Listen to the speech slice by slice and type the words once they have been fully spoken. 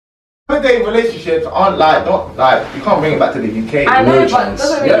Holiday relationships aren't like, don't like, you can't bring it back to the UK. I know, but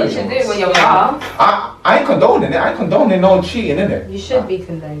doesn't mean you should do it when you're young. I ain't condoning it. I ain't condoning no cheating, innit? You should be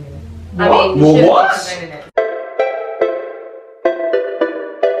condoning it. What? I mean, you should be condoning it.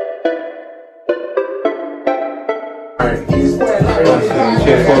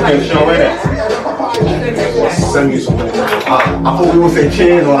 Cheers for a good show, innit? Send me something. I thought we would say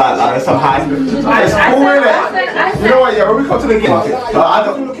cheers or like some high. It's cool, innit? You know what, yeah, when we come to the game, I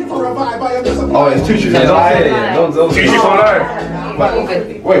don't. Oh, it's two shoes on line. Two shoes on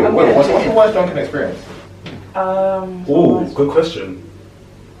line. Wait, what's your worst drunken experience? Oh, good question.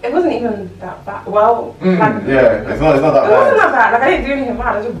 It wasn't even that bad. Well, yeah, it's not that it bad. wasn't that bad. Like I didn't do anything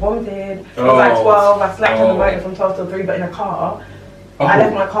bad. I just vomited. It was like 12. I slept on the motor from 12 till 3, but in a car. I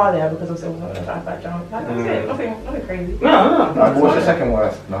left my car there because I was wasn't a bad drunk. Like, that's it. Nothing crazy. No. What's your second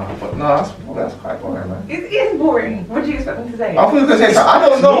worst? No, that's quite boring, man. It is boring. What do you expect me to say? I thought you were gonna say something. I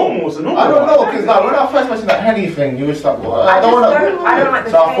don't know. It's normal. I don't know because like when I first mentioned that Henny thing, you was like, well, I don't don't like the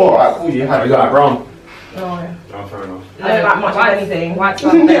So I thought, alright, cool, you had You got brown. No, yeah. Oh, fair enough. I don't like much of anything. White's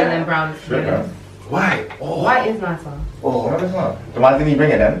better than brown. Why? Oh. White is nicer. Oh, no, it's not. Why didn't you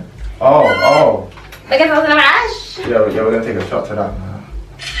bring it then? Oh. I guess I was in a rush. Yeah, we're gonna take a shot to that.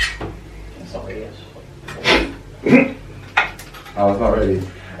 It's not really a I was not ready.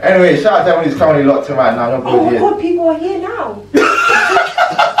 Anyway, shout out to everyone who's currently locked in right now. Oh my god, people are here now.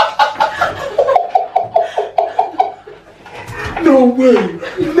 No way!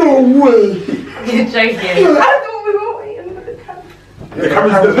 You're joking. I thought we were waiting for the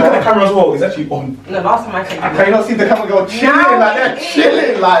camera. The camera as well is actually on. No, last time I checked. Can you not see the camera go chilling like they're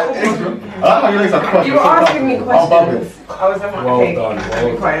chilling like? I like how your legs are crossed. You were asking me questions. I was like, Well okay, done.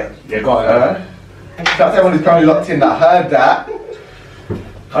 be quiet. Yeah, got it. Shout out to everyone who's currently locked in that heard that.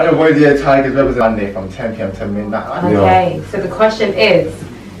 I'm your boy Dear Tigers represent Monday from 10 PM to midnight. Okay, so the question is,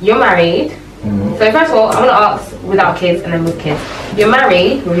 you're married. So first of all, I'm gonna ask without kids and then with kids. You're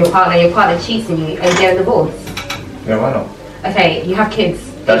married with your partner cheats on you and you get a divorce. Yeah, why not? Okay, you have kids.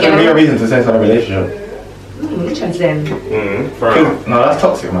 That shouldn't be a reason to say it's not a relationship. Interesting. Fair enough. No, that's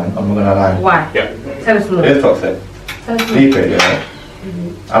toxic, man. I'm not gonna lie. Why? Yeah. Tell us more. It is toxic. Tell us more. Deep it, yeah.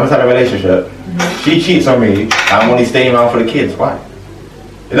 I'm inside a relationship. She cheats on me. I'm only staying around for the kids. Why?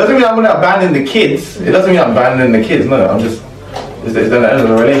 It doesn't mean I'm gonna abandon the kids. It doesn't mean I'm abandoning the kids. No, I'm just. It's the end of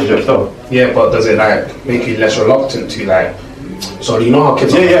the relationship, so. Yeah, but does it like make you less reluctant to like? So you know how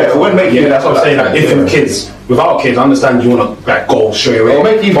kids. Yeah, it would make you. That's what I'm saying. Like, if with kids, without kids, I understand you wanna like go straight away. It'll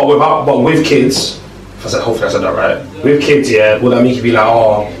make you. But with kids, hopefully I said that right. With kids, yeah, will that make you be like,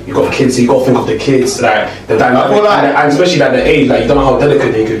 oh, you got kids, so you got to think of the kids, like the dynamic, and especially at the age, like you don't know how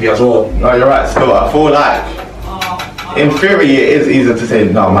delicate they could be as well. No, you're right. Still, I feel like. In theory, it is easier to say,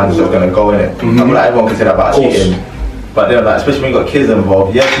 no, man's just gonna go in it. I feel like everyone can say that about cheating. But then, like, especially when you got kids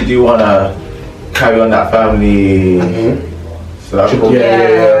involved, yes, you do wanna carry on that family. So that's cool.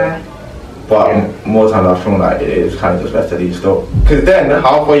 Yeah. But more times I feel like it is kind of just best to leave still. Because then,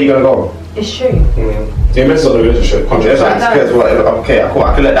 how far are you gonna go? It's true. It messes up the relationship. Okay, cool. I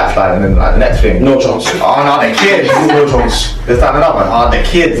could let that slide, and then like the next thing. No chance. Oh no, the kids. No chance. There's another one. Oh, the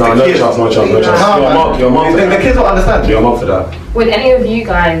kids. No, no chance. No chance. No chance. Your mom. The kids will understand. Your mom for that. Would any of you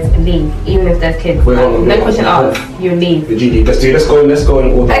guys leave, even if there's kids? No question asked. You leave. GD. Let's go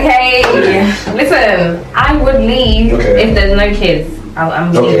in order. Okay. Listen, I would leave if there's no kids.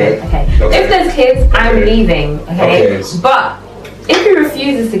 I'm leaving. Okay. If there's kids, I'm leaving. Okay. But if he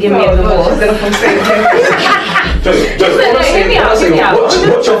refuses to give me a divorce,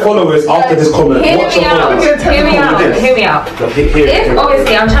 watch your followers after this comment. Hear me out. If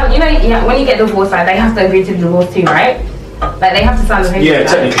obviously I'm trying, when you get divorced, like they have to agree to the divorce too, right? Like they have to sign the paper. Yeah,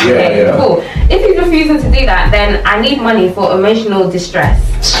 technically, yeah. Cool. If he's refusing to do that, then I need money for emotional distress,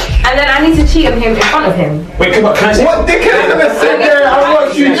 and then I need to cheat on him in front of him. Wait, can I say what dickhead is gonna sit there and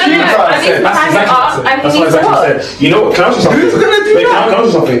watch you cheat? I need to sign it up, and he needs to what? You know, can I ask you something? Who's gonna do that? Can I ask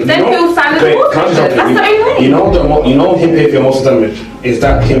you something? Then he'll sign the divorce. That's the only way. You know him paying for your emotional damage. Is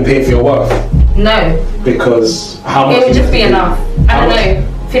that him paying for your worth? No. Because how much? It would just be enough. I don't know.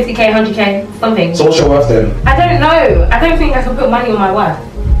 50k, 100k, something. So what's your worth then? I don't know. I don't think I can put money on my worth.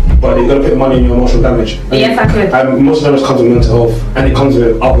 But you're gonna put money in your emotional damage. Yes, I could. And emotional damage comes with mental health, and it comes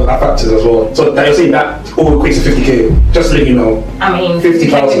with other factors as well. So that you're saying that all equates to 50k. Just to let you know. I mean,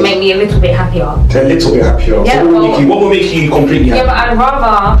 50,000 would make me a little bit happier. A little bit happier. Yeah, so what will make you completely happy? Yeah, but I'd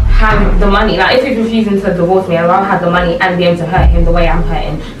rather have the money. Like if he's refusing to divorce me, I'd rather have the money and be able to hurt him the way I'm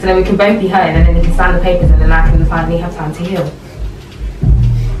hurting. So then we can both be hurting, and then he can sign the papers, and then I can finally have time to heal.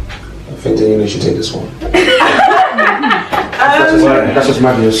 I think Daniela should take this one. That's just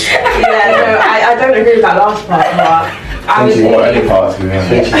madness. Yeah, no, I don't agree with that last part, but I would Or any part to me.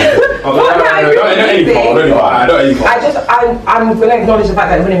 I'm going to acknowledge the fact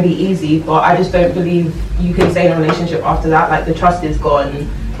that it wouldn't be easy, but I just don't believe you can stay in a relationship after that. Like, the trust is gone.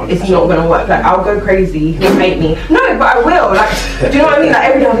 It's not going to work. Like, I'll go crazy. He'll hate me. No, but I will. Like, do you know what I mean? Like,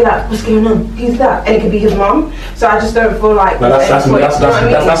 every day I'll be like, what's going on? Who's that? And it could be his mum. So I just don't feel like... No, that's an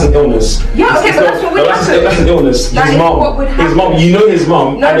illness. Yeah, okay, but that's what would happen. That's an illness. His mum, you know his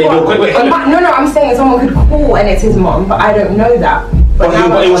mum. No, I'm saying someone could call and it's his mum, but I don't know that. But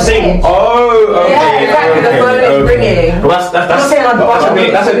he was saying, oh, okay. Yeah, exactly, the phone is ringing. Well,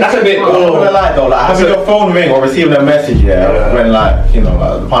 that's a bit. I'm not gonna lie though, like having your phone ring or receiving a message, when like, you know,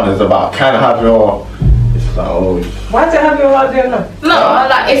 like, the partner's about kind of have your, it's like, oh. Why does it have your heart doing that? No,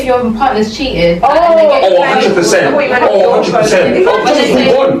 like if your partner's cheated. 100%. Oh,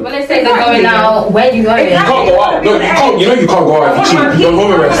 100%. When they say they're going out, where you going? You can't go out. No, you can't. You know you can't go out if you cheat. You're on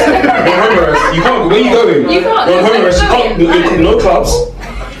home arrest. You're on home arrest. You can't. Where you going? You can't. You're on home arrest. You can't. No clubs.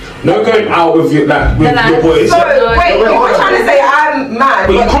 No going out with your boys. So wait, you're trying to say I'm mad?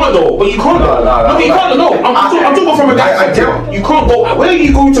 But you can't though. But you can't. No, you can't. No, I'm talking from a guy. You can't go. Where are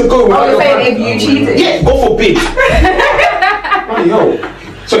you going to go? I'm saying if you cheated. Yeah, God forbid. Yo.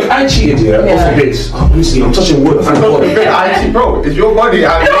 So if I cheated, God forbid. Honestly, I'm touching wood. Thank God. I cheat, bro. It's your body.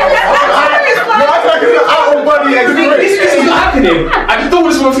 Out of body experience. This is not happening. I just don't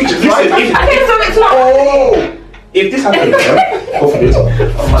want this one feature. Listen, if this happens, God forbid,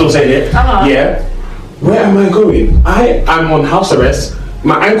 still saying it, yeah, where am I going? I am on house arrest.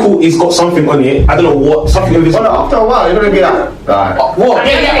 My ankle is got something on it. I don't know what, something invisible. Well, after a while, you're gonna be like, what?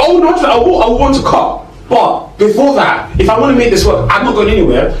 Yeah, I will want to cut. But before that, if I want to make this work, I'm not going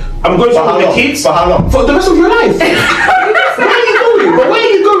anywhere. I'm going to with the kids. For how long? For the rest of your life. Where are you going? But where are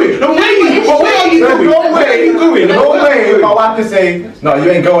you going? No, where are you going? No way. No way. My wife can say, no,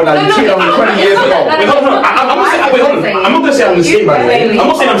 you ain't going now. You cheated on me 20 years ago. Wait, hold on. I'm not going to say I'm going to stay, by the way. I'm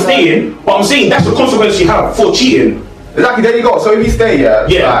not saying I'm staying, but I'm saying that's the consequence you have for cheating. Exactly, there you go. So if you stay,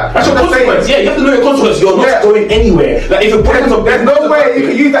 that's your consequence. Yeah, you have to know your consequence. You're not going anywhere. Like if there's no way you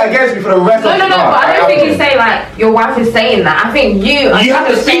can use that against me for the rest of the time. No, but I don't think you say like your wife is saying that. I think you have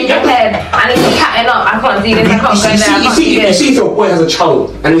to think your head. I need to pattern up. I can't do this. I can't go there. You see, if your boy has a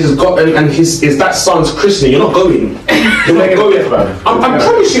child and he's got is that son's Christian, you're not going. You're not going. I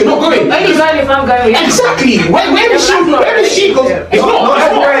promise you, you're not going. Only going if I'm going. Exactly. Where is she? It's not. It's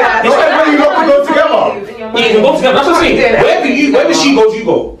not you lot can go together. Yeah, you can go together. That's what I'm saying. Wherever she goes, you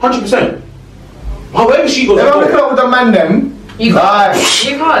go. 100%. Wherever she goes, if I'm looking up with the man, them. You can't.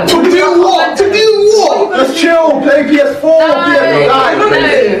 To do what? Just chill. Play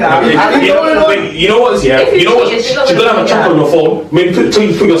PS4. You know what? Yeah. You know what? She's gonna have a tracker on your phone. Maybe till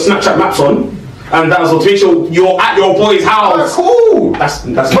you put your Snapchat maps on. And that's what to make sure you're at your boy's house. That's cool. That's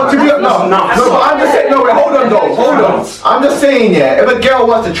but to be nuts. No, but I'm just saying. No, wait, hold on, though. Hold on. I'm just saying, if a girl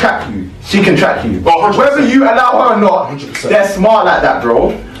wants to track you, she can track you. Whether you allow her or not, 100%. They're smart like that,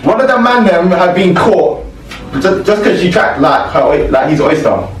 bro. One of the man them have been caught just because she tracked like his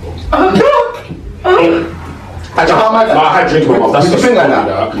oyster. I had drink with my. That's the thing like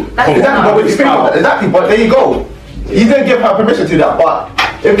that. Exactly, but there you go. You didn't give her permission to that, but.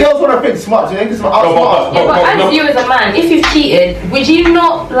 If girls want to think smart, you think it's smart. But as you as a man, if you've cheated, would you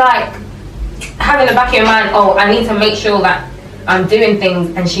not like have in the back of your mind, oh, I need to make sure that I'm doing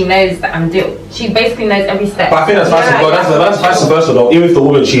things and she knows that I'm doing. She basically knows every step. But I think that's vice versa though. Even if the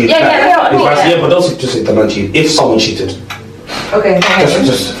woman cheated. But don't just say the man cheated. If someone cheated. Okay.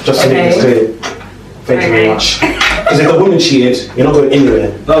 Just to make it clear. Thank you very much. Because if the woman cheated, you're not going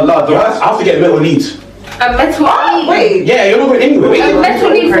anywhere. No, I have to get a mental lead. A mental lead? Wait. Yeah, you're not going anywhere. A mental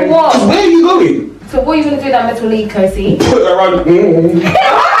lead for what? Where are you going? So what are you going to do that mental lead, Kosi? Put her around.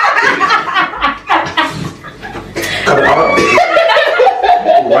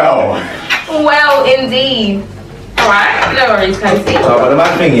 Well, indeed. Alright, no worries, Kosi. But the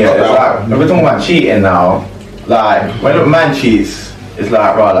mad thing is like, we're talking about cheating now. Like, when a man cheats, it's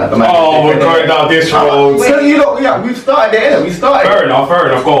like, right, like the man. Oh, we're going down this road. So you look, we've started it, innit? We started. Fair enough,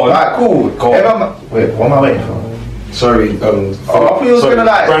 go on. Alright, cool. Wait, what am I waiting for? Sorry, I thought you was gonna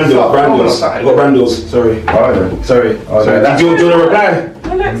like. Brandles. I got Brandles. Sorry. Sorry. Do you want to reply?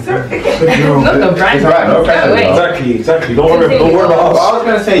 Sorry. Not the brand. It's alright, no pressure. Exactly. Don't worry about us. What I was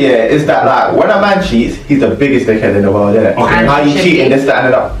gonna say, is that like when a man cheats, he's the biggest dickhead in the world, isn't it? Okay. How you cheating, this, that,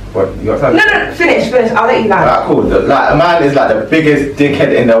 and that. What? You got something? No, finish. I'll let you land. Alright, cool. Like a man is like the biggest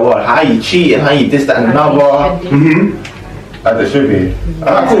dickhead in the world. How you cheating? How you this, that, and another? As it should be.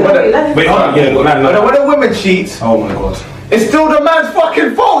 Alright, cool. Wait, hold on. Yeah, when a woman cheats, oh my god, it's still the man's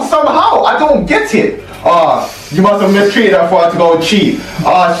fucking fault somehow. I don't get it. you must have mistreated her for her to go cheat.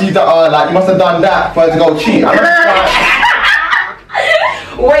 Like you must have done that for her to go cheat.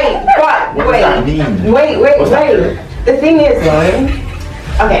 Wait. The thing is,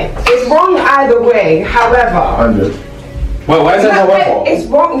 though, okay, it's wrong either way. However, 100. Well, why is that however? It's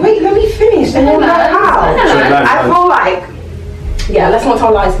wrong. Wait, let me finish. And then how? I feel like, yeah, let's not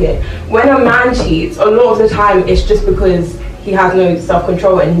tell lies here. When a man cheats, a lot of the time it's just because he has no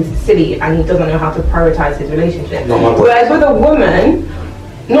self-control and he's silly and he doesn't know how to prioritize his relationship. Whereas with a woman,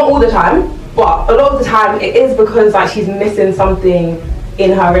 not all the time, but a lot of the time it is because like she's missing something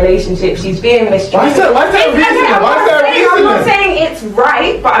in her relationship. She's being mistreated. Why is that reason? I'm not saying it's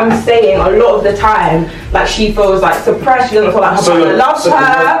right, but I'm saying a lot of the time, like she feels like suppressed. She doesn't feel like her partner loves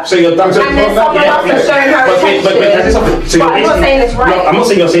her. So you're done. And then someone else is showing her attention. But I'm not saying it's right. No, I'm not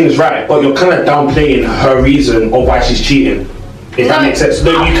saying you're saying it's right, but you're kind of downplaying her reason of why she's cheating. If that makes sense.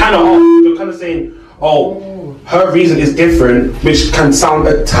 No, you're kind of saying, oh, her reason is different, which can sound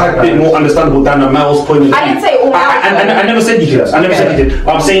a tad bit more understandable than a male's point of view. I didn't say all males. I never said you did. I never said you did.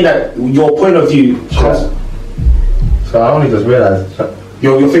 I'm saying that your point of view. So I only just realised.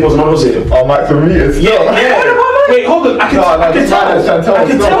 Your thing was non-positive. Oh, Mike, for me, it's Wait, hold on. I can tell. There's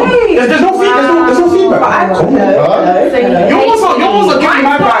no feedback. Come on. Yours are giving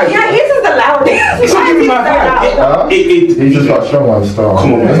my vibe. Yeah, his is the loudest. It's not giving my vibe. He just got a strong one still.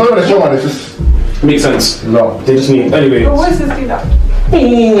 Come on. It's not even a strong one, it's just... Makes sense. No. They just need... Anyway. But what's this do that?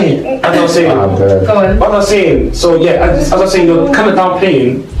 As I was saying... Go on. What I was saying... So yeah, as I was saying, you're kind of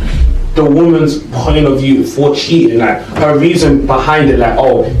downplaying the woman's point of view for cheating. Like, her reason behind it, like,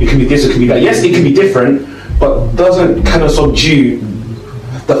 oh, it can be this, it can be that. Yes, it can be different, but doesn't kind of subdue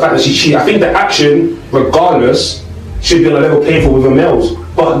the fact that she cheated. I think the action, regardless, should be on a level playing field with the males.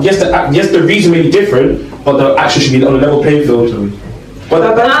 But yes, the reason may be different, but the action should be on a level playing field. But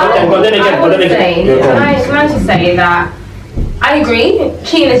then again, can I just say that I agree,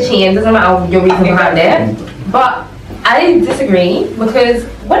 cheating is cheating, doesn't matter your reason behind it. But I disagree, because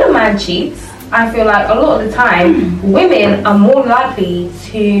when a man cheats, I feel like a lot of the time women are more likely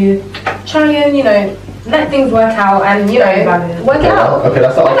to try and, let things work out and, work it out. Okay,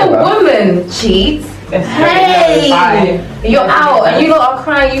 that's when a woman cheats, hey, you're out and you lot are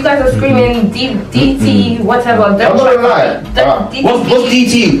crying, you guys are screaming DT, whatever. I'm not gonna lie. What's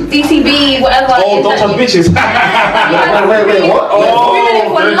DT? DTB, whatever. Oh, don't touch bitches. Wait, what? Oh,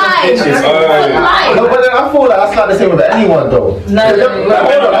 for life. No, but then I feel like that's not the same with anyone though. No.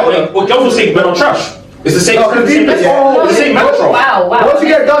 Well, girls will say men on trash. It's the same. It's the same mantra. Wow. Once you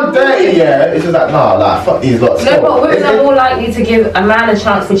get done dirty, it's just like, fuck these lots. No, but women are more likely to give a man a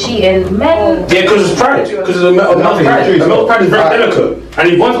chance for cheating. Men. Yeah, because it's pride. Because it's a male's pride. A male's pride is very delicate. And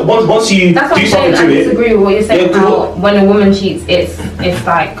if once you do something to it. I disagree with what you're saying. When a woman cheats, it's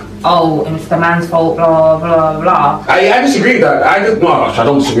like, oh, it's the man's fault, blah blah blah. I disagree with that. I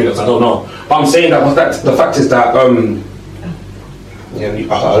don't disagree with that. I don't know. But I'm saying that the fact is that I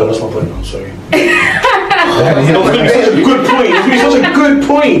lost my point now, sorry. It's going to be such a good point. It's going to be such a good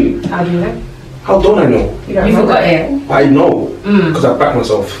point. How do you know? How don't I know? You forgot it. I know. Because I backed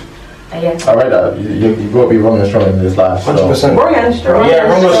myself. Yeah. I read that. You've got to be wrong and strong in this life. 100%. Wrong and strong. Yeah,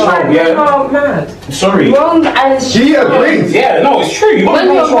 wrong and strong. Yeah. Oh, mad. Sorry. Wrong and strong. She agrees. Yeah, no, it's true. When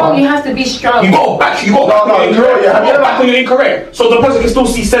you're wrong, you have to be strong. You got to back. You got back when you're incorrect. So the person can still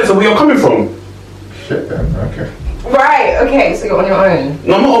see sense of where you're coming from. Shit, then. Okay. Right, okay, so you're on your own.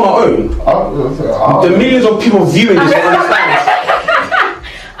 No, I'm not on my own. The millions of people viewing this don't understand.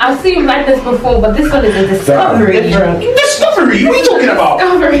 I've seen madness before, but this one is a discovery. Discovery? What are you talking about?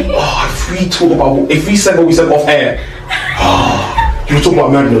 Discovery. If we said what we said off air, you were talking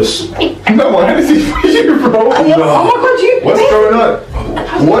about madness. No, what is for you, bro? Oh my god, what's going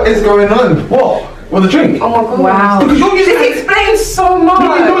on? What is going on? What? With the drink? Oh my god. Wow. Because you're using This explains so much.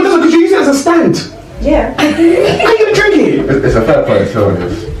 No, it doesn't, because you use it as a stand. Yeah. How are you gonna drink it? It's a fair point, so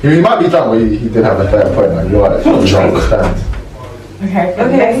he might be drunk, but he did have a fair point. Like, you're right. Not drunk. Okay.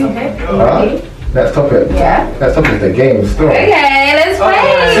 Next topic. Yeah. Next topic is the game still. Okay, let's play.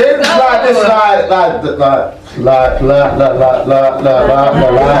 Since like this,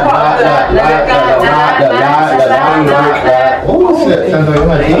 oh shit!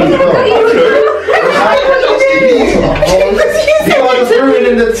 You're just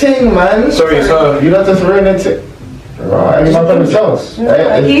ruining the ting, man. Sorry, sir. You're not just ruining the ting. Right, everyone for themselves. He's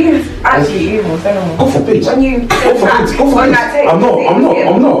actually evil, so no. Go for it. When you Go for it. I'm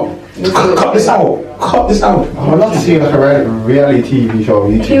not. Cut this out. I'd love to see like a reality TV show on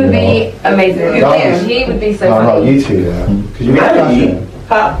YouTube. He would be amazing. He would be so funny. No, YouTube, yeah. Because you reality.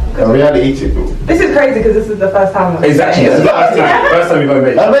 A reality TV. This is crazy because this is the first time. Exactly. This is the first time you've ever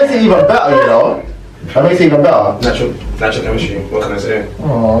made. That makes it even better, you know. That makes it even better. Natural chemistry. What can I say?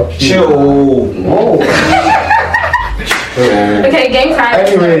 Oh, cute. Chill. Whoa. Okay, game time.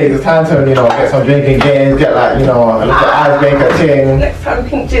 Anyways, it's time to, get some drinking games, get like, a little icebreaker thing. Next time,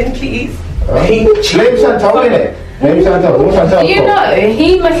 pink gin, please. Blame Chantal, innit? Blame Chantal. What's Chantal? You know,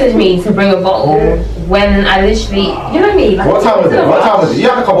 he messaged me to bring a bottle when I literally, you know me. Like, What time was it? You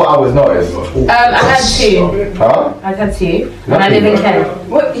had a couple hours notice. I had 2. Huh? I had 2. And I live in Kent.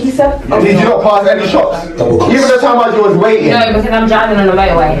 What he said? Did you not pass any shops? Even the time as you was waiting. No, because I'm driving on the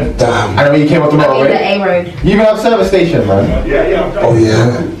motorway. Damn. And then when you came up the I'm in the motorway. A road. You even have service stations, man. Oh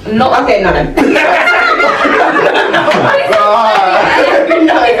yeah. Not Okay, no.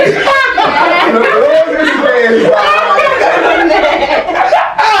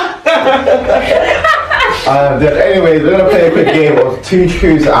 Anyways, we're gonna play a quick game of 2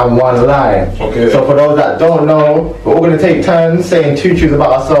 truths and 1 lie. Okay. So for those that don't know, we're all gonna take turns saying 2 truths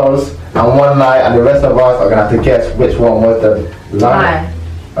about ourselves and 1 lie, and the rest of us are gonna have to guess which one was the lie.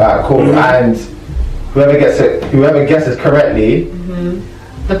 Alright, cool. And whoever guesses correctly,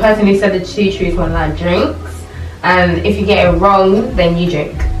 the person who said the 2 truths, 1 lie drinks. And if you get it wrong, then you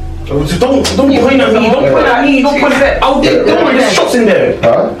drink. Don't point at me. Don't point at me. Don't point at. Don't put the shots in there.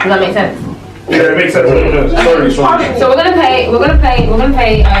 huh? Does that make sense? Yeah, it makes sense. Sorry. So we're gonna play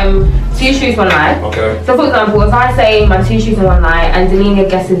 2 truths, 1 lie. Okay. So for example, if I say my 2 truths and 1 lie and Delinia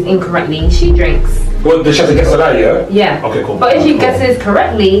guesses incorrectly, she drinks. Well, the chef to guess the lie, yeah? Yeah. Okay, cool. But if she guesses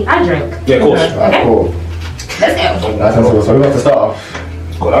correctly, I drink. Yeah, of course. Okay. Cool. Let's go. That's sensible. So we have to start off.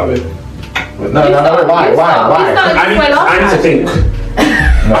 Got that bit. No, why? I need to think. I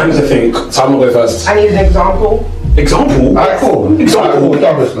need to think. So I'm not going first. I need an example. Example? Alright, cool. Example.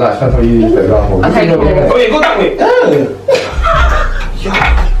 Like, Chantal, you use the example. Okay, cool. Oh yeah, go that way.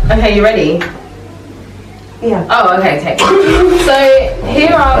 Okay, you ready? Yeah. Oh, okay. So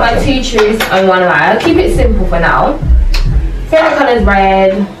here are my 2 truths and 1 lie. I'll keep it simple for now. Favorite colour is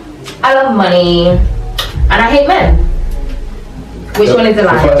red. I love money, and I hate men. Which one is the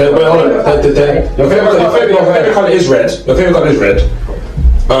lie? Wait, hold on. Your favorite colour is red. Your favorite colour is red.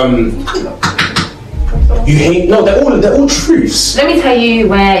 You hate. No, they're all truths. Let me tell you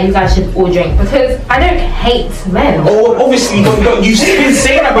where you guys should all drink, because I don't hate men. Oh, obviously, you've been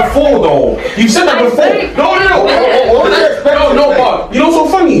saying that before, though. You've said that I before. don't- No, but you know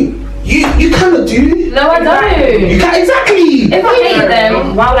what's so funny? You kind of do. No, I don't. You can't exactly. If I hate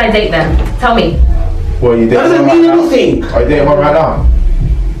them, why would I date them? Tell me. Well, you did. That doesn't mean anything. Are you dating one right now?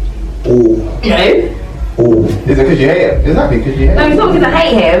 Oh, No. oh. Is it because you hate him? Exactly, because you hate No, him. it's not because I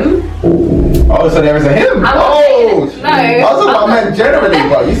hate him. Oh, so there is a him? I'm not Oh! dating- no. I was talking about men generally,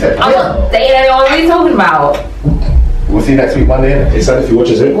 but you said I'm him. not dating anyone. What are you talking about? We'll see you next week, Monday, innit? It's sad if he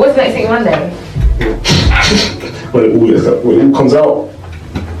watches it. What's next week Monday? When it all comes out.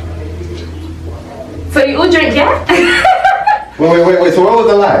 So you all drink, yeah? Wait, so what was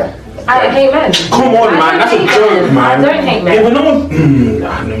the lie? I don't hate men. Come on, I man. don't That's a hate joke, men. man. I don't hate men. Yeah, but no one.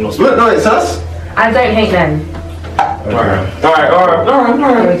 Nah, no, not. Look, no, it's us. I don't hate men. Alright.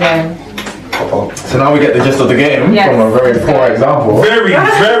 Here we go. So now we get the gist of the game Yes. from a very poor example. Very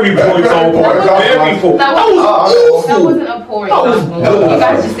poor example. Very poor. That That was That awful. wasn't a poor That was example. good. You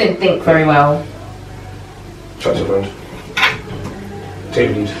guys just didn't think very well. Chat to friend. Take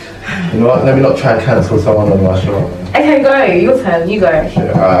lead. You know what? Let me not try and cancel someone on my show. Okay, go. Your turn. You go.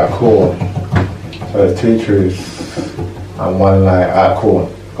 Alright, cool. So there's 2 truths and 1 lie. Alright, cool.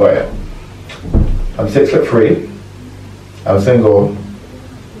 Got it. I'm 6'3". I'm single,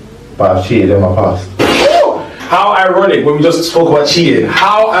 but I've cheated in my past. How ironic when we just spoke about cheating.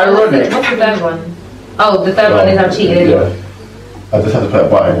 How ironic. What's the third one? Oh, the third one is I'm cheating. Yeah. I just had to put a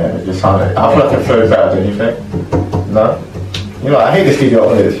button in it. It just sounded. I feel like it flows better, don't you think? No? You know, I hate this studio. I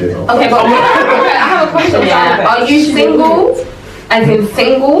want this studio. Okay, but I have a question. Yeah. Are you single, as in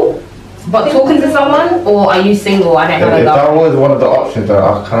single, but talking to someone, or are you single? I don't If have a that girl. was one of the options, then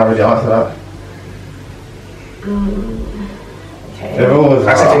I can't really answer that. If it was, I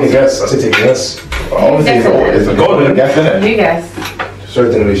said take a guess. obviously, it's a Go on, then. guess, innit? You guess. Sorry,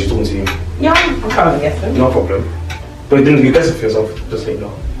 Daniel, she's talking to you. Yeah, I'm trying to guess them. No problem. But didn't you guess it for yourself? Just say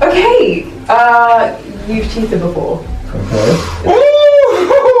no. Okay, you've cheated before. Okay.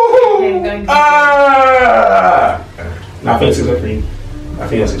 going. Nah, I think 6 or 3. I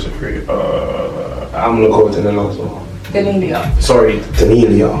think it's 6 or 3. I'm gonna go with Daniela as well. Delilia. Sorry,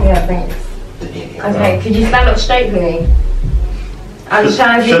 Daniela. Yeah, thanks. Okay, could you stand up straight for me? I'm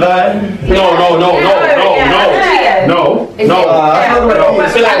trying to. Should I? No. Feel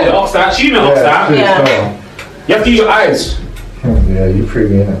like the ox that. She know ox that. Yeah. Sure. You have to use your eyes. Yeah, you prove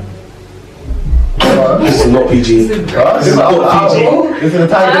me, innit? This is not PG. Huh? This is not PG. This is a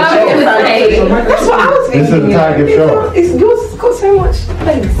Tiger I'm show. gonna say, That's what I was thinking. This is a Tiger show. It's yours got so much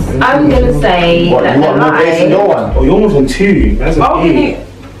space. I'm gonna say What, that you the want more base in your lie. one? Oh, your one's on 2. That's an Oh, can 8. you?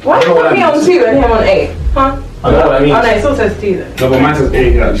 Why I you know what put me that on means. 2 and him on 8? Huh? I know what that means. Oh no, it still says 2 then. No, but mine says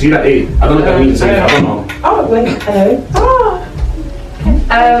 8. Like, see that 8? I don't know what that means. I don't know. Oh, wait, hello. Oh.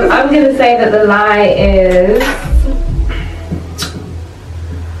 I'm gonna say that the lie is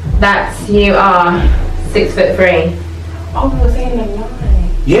that you are 6'3". Oh, we were saying the lie.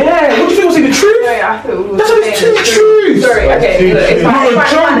 Yeah, what do you think was in the truth? Sorry, I thought we were That's what it's saying the truth. Sorry, okay, Two look, it's truths. fine. You're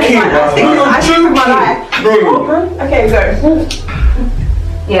It's fine, it's joking, fine, it's fine. bro. I stick with my lie. Bro. Huh? Okay, go.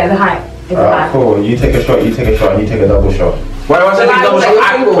 Yeah, the height is a Alright, lie. cool. You take a shot, you take a shot, and you take a double shot. Why am I taking a lie double is shot?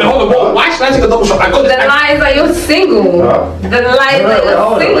 that you're Wait, hold on. What? Why should I take a double shot? I got The this. lie is that you're single. Oh. The lie is that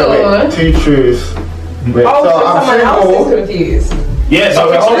Hold on, you're wait. single. Two truths. Wait, Oh, so I'm someone else single. is confused. Yes, I'm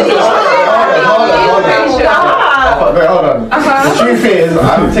Hold on, hold on, hold on. Ah. Wait, hold on. The truth is,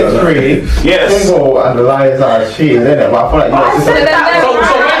 I'm 6'3", Yes. single, and the lie is I cheated, innit? But I feel like you I got said that. So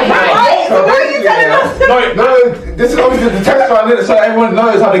Right. So why are you telling us? No, this is obviously the test round, innit? So everyone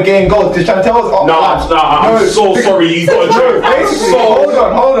knows how the game goes. The Chantel's up. I'm so sorry you got a joke. Basically,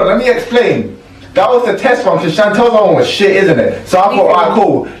 hold on, let me explain. That was the test round because Chantel's one was shit, isn't it? So I thought, alright,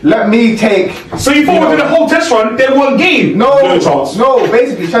 cool. Let me take. So you thought know- within the whole test run, there one game? No chance. No,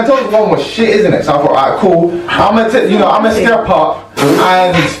 basically, Chantel's one was shit, isn't it? So I thought, alright, cool. I'm gonna step up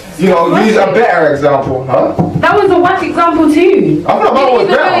and use a better example, huh? That was a whack example too. I thought mine was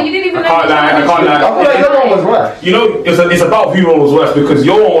better. You didn't even I can't lie, I can't lie. I feel like your one was worse. You know, it's about who one was worse because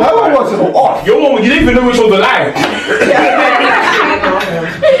your one was Her one like, was just off. your one, you didn't even know which one was a lie.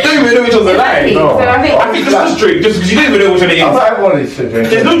 You didn't even know which one was a lie. Exactly. No. So I think just straight, just because you didn't even know which one it I is. thought everyone needs to drink.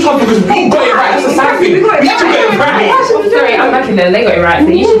 There's no chance because we got it right. That's the sad thing. We got it right. I'm sorry, I'm back in there. They got it right, so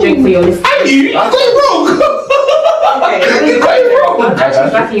you should drink for your list. And you got it wrong. You got it wrong. I'm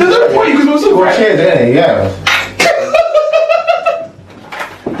actually backing There's you. no point because we're so Well, right. cheers, innit? Yeah.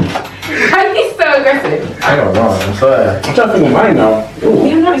 Why are you so aggressive? I don't know. I'm sorry. I'm trying to think of mine now.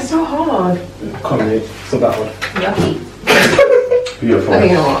 You know, it's so hard. Come on, mate. It's not that hard. Yucky. Beautiful. Okay,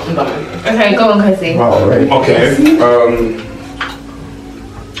 you know what? I'm done with it. Okay, go on, Chrissy. Wow, right. Okay.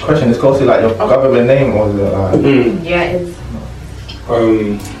 Question is closely like your government name or is it like... Yeah, it's.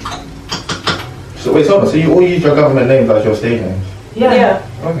 So wait, hold on. So you all use your government names as your stage names? Yeah.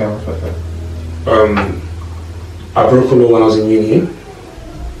 Okay, I'm supposed to. I broke a law when I was in uni.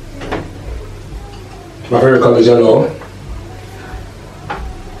 My favorite color is yellow.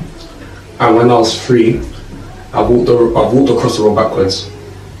 And when I was free, I walked across the road backwards.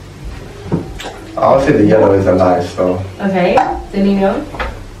 I'll say the yellow is a lie, so... Okay, Delino.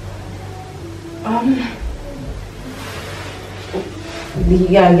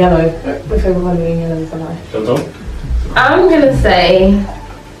 Yeah, yellow. My favorite one being yellow is a lie. I'm gonna say,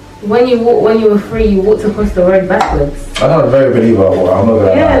 when you were free, you walked across the road backwards. I'm not a very believer of what I'm not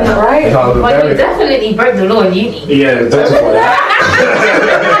gonna Yeah, lie. right? If I was a But you very... definitely broke the law in uni. Yeah, that's why. Yeah,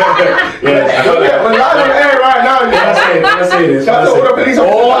 Yeah, we're live on air right now, Let's say this. Shout out to all the police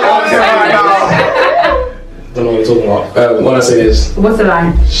officers out there right now. Don't know what you're talking about. When I say this, What's the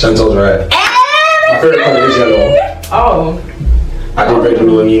line? Chantal's right. My favorite color is yellow. Oh. I did break the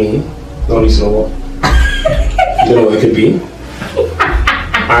law in uni. Don't need to know what. You don't know what it could be.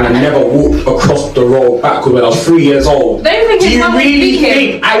 And I never walked across the road backwards when I was 3 years old. Don't think Do his you mum was really speaking.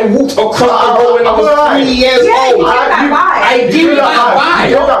 think I walked across the road when I was 3 years Yeah, old? you did that vibe. I did that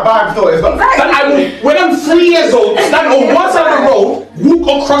You vibe. got that vibe though, it's not... But I will, when I'm 3 years old, stand on one side of the road,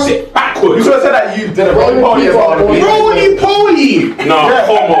 walk across it You backwards. could have said that you did a roly poly as well. Roly poly! No, Yeah.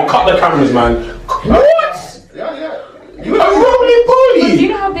 come on, cut the cameras, man. What? Yeah. You a roly Do poly? you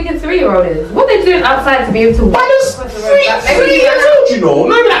know how big a 3-year-old is? What they doing outside to be able to walk Why does across the road 3 years old, you know?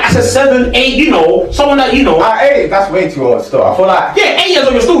 Not even like I said 7, 8, you know, someone that you know. At 8, that's way too old still. I feel like... Yeah, 8 years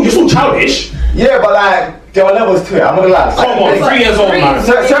old, you're still childish. Yeah, but like, there are levels to it. I'm not gonna lie. Come on, 3 years old, man.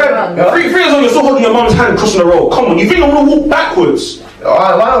 Sir, 3 years old, you're still holding your mum's hand crossing the road. Come on, you think I'm gonna walk backwards?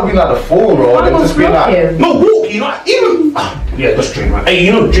 why not be like the full road and just be like... No, walk, you know, even. Yeah, that's drink, man. Hey,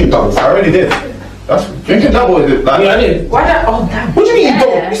 you know, drink double. I already did. That's drinking double is it? Like, Yeah, I did. Why that? Oh, damn. What do you mean you Yeah.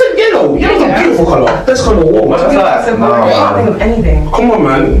 don't? You said yellow. Yellow's a beautiful colour. That's kind of warm, That's man. like, So no, boring. I can't think man. of anything. Come on,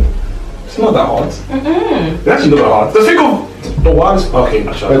 man. It's not that hard. It's actually not that hard. Just think of the wildest. Okay, Wait,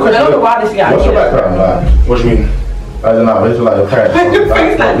 actually. I know question, the wildest thing I what's your did. background like? What do you mean? I don't know, it's like your parents. Your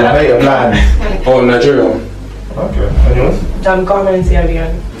face like your that. native land. Oh, Nigeria. Okay, and yours? Ghana and Sierra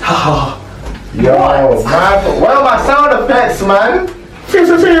Leone. Yo, man, where are my sound effects, man?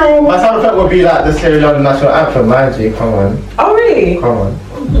 My sound effect would be like the Sierra Leone national anthem, man. G, come on, Oh, really? come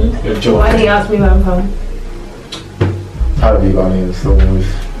on. You're Why joking. did he ask me where I'm from? How have you gone in? Still always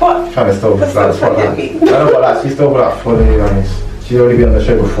What? trying to still That's like, not spot that. funny. I know, but like, she's still like following you guys. She's already been on the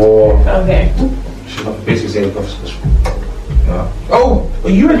show before. Okay. She's not basically saying go for special. No. Oh, are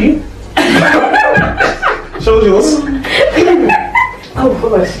you ready? Show yours. Oh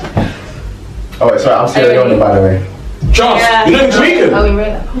gosh. Oh, wait, sorry, I'm Sierra Leone, by the way. Josh, Yeah. you're not Jamaican. Oh, we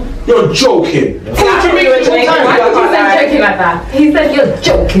read that. You're joking. Yeah, Jamaican all the Why time. did you say joking like that? He said you're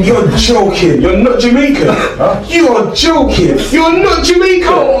joking. You're joking. You're not Jamaican. Huh? You're joking. You're not Jamaican.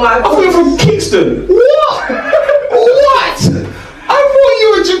 Oh my I thought you were from Kingston. What? What? I thought you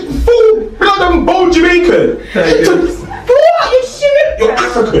were full blood and bone Jamaican. What? You're serious? You're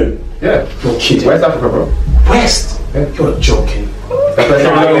African. Yeah. You're kidding. Where's Africa, bro? West. You're joking. That's where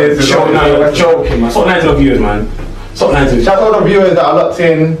Sierra Leone is. You're joking, man. Stop lying to the viewers, man. Stop lying to the Shout out to the viewers that are locked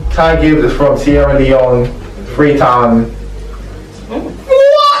in. Ty Gibbs is from Sierra Leone, Freetown.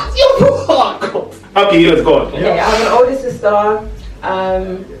 What? You're okay, let's go. Okay, I have an older sister. Oh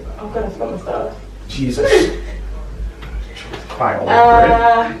god, I forgot my star. Jesus. Quite old,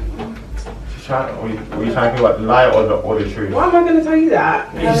 right? She's trying. Were you trying to think about the lie or the truth? Why am I going to tell you that?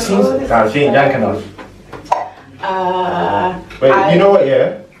 I have an older Nah, she ain't yanking us. sister. Wait, you know what?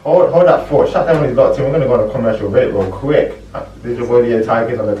 Yeah. Hold that thought. Shut down when he's locked in. We're gonna go on a commercial break real quick. This is your boy the Ty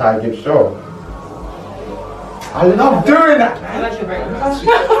Gibbs on the Ty Gibbs show. I love doing that. I like your break. I'm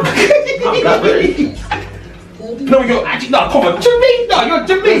that British. No, you're actually no. Come on, Jamaican. No, you're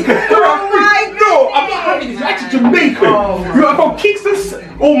Jamaican. Oh my No, I'm not having this. You're actually Jamaican. Oh You're from Kingston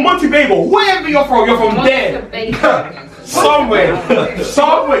or Montego, wherever you're from. You're from there. Somewhere.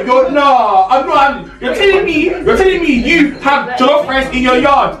 You're no. I'm not having. You're telling me. You have jollof rice in your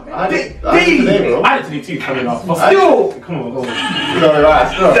yard. I did today, bro. I did today too. Coming off. But still, come on. You know, right,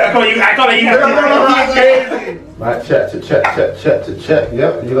 stop. Come on, I can't let you. Right, check.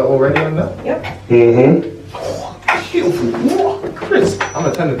 Yep, you got all ready on that? Yep. Chris. I'm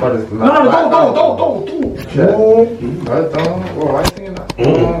gonna tell the brothers. No, don't. Check. Right down. Why are you thinking that?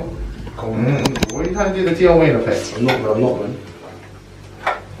 What are you trying to do the Tion Wayne effect? I'm not, man.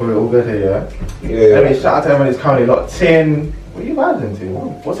 We're all good here, yeah? Yeah. Let me shout out to everyone who's currently locked in. What are you vibing to?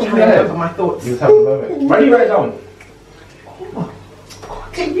 What's on your Trying to head? remember my thoughts. You just have a moment. Why do you write it down? Look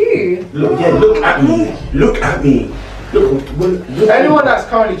at you. Look at me. Look. Anyone that's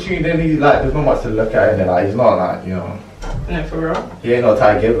currently tuned in, he's like, there's not much to look at, and like, he's not like, you know, No, for real. he ain't no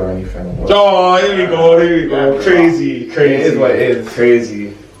Ty Gibbs or anything. Oh, here we go. Crazy. It is what it is.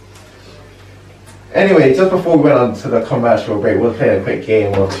 Crazy. Anyway, just before we went on to the commercial break, we'll play a quick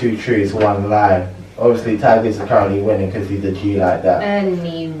game of 2 truths, 1 lie. Obviously, Ty Gibbs is currently winning because he's a G like that.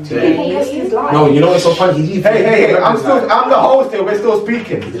 His life. No, you know what's so funny? Hey, I'm the host here, we're still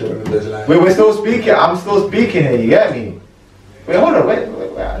speaking. We're still speaking, I'm still speaking here, you get me? Wait, hold on, wait,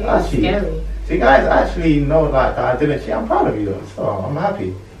 actually, Scary. see guys actually know like that I didn't cheat, I'm proud of you though, so I'm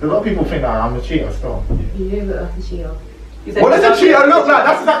happy. A lot of people think that I'm a cheater still. You do look like a cheater. What does a cheater look like?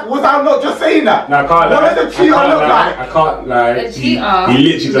 That's exactly, was I not just saying that? No, I can't What lie. does a cheater look like? I can't lie. A cheater. He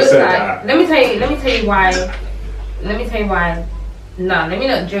literally just looks said like, that. Let me tell you why. Let me tell you why. No, let me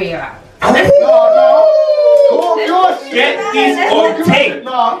not drill you out. No. Talk your shit. Get this on tape.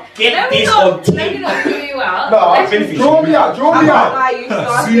 No. Get Let me this not on drill tape. you out. No, Let's just- draw me out. I'm not like you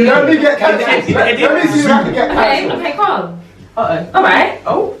started. Let me get cancelled. Let me see if I can get Okay, cancelled. calm. Uh-oh. Alright.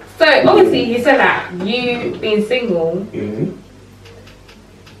 Oh. So obviously you said that you being single.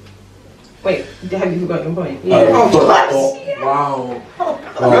 Wait, have you forgotten your point? Yeah. Wow.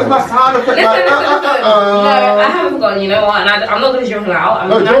 Where's my sound effect? Listen. No, I haven't forgotten. You know what? And I'm not gonna drill you out.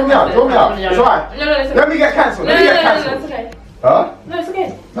 No, draw me out. It's alright. No, it's okay. Let me get cancelled. No, Let me get it's cancelled. okay. Huh? No, it's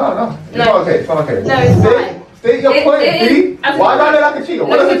okay. No. It's No. not okay. It's not okay. No, it's fine. State your It- point, it B. is- Why do I look like a cheater?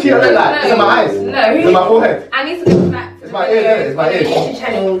 What does a cheater look like? Is it my eyes? No. Is it my forehead? I need to go back to It's my ears, innit? It's my ears. YouTube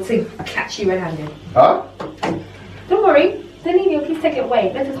channel to catch you red-handed. Huh? Don't worry. Danilo, please take it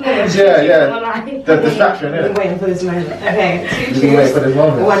away. Let us know. Yeah. The distraction, I've been innit? waiting for this moment. Okay, 2 You've been waiting for this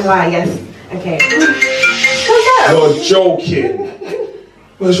moment. 1 lie, yes. Okay. You're joking.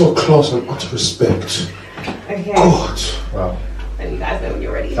 Where's your class and utter respect? Okay. God. Wow. And you guys know when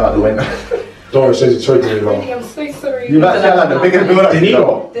you're ready. It's out the window. Doris says it's sorry to me, Really, I'm so sorry. You like sound like the biggest build up.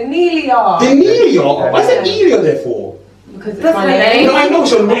 Danilo. Denelia. Denelia? What's Denelia there for? Because it's That's my my name. name. No, I know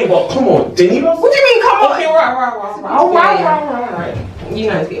it's your name, but come on. Danilo? What do you mean, come on? Okay, right. You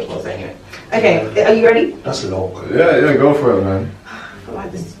know it's beautiful, so anyway. Okay, are you ready? That's low. Yeah, go for it, man. I feel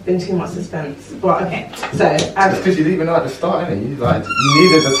like this has been too much suspense. But okay, so It's because you didn't even know at the start, innit? You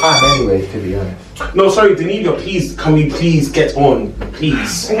needed the time anyways, to be honest. No, sorry, Danilo, please, can we please get on?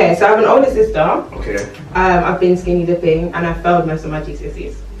 Please. okay, so I have an older sister. Okay. I've been skinny dipping and I failed most of my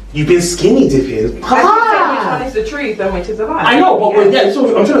GCSEs. You've been skinny dipping. I just said which one is the truth and which is a lie. I know, but yeah.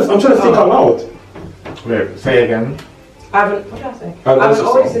 So I'm trying to think out loud. Wait, say again. What did I say? I have I'm an an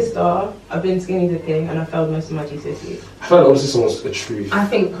older sister. I've been skinny dipping and I failed most of my GCSEs. I feel like older sister was the truth. I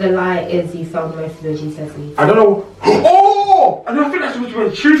think the lie is you failed most of the GCSEs. I don't know. Oh! I think that's supposed to be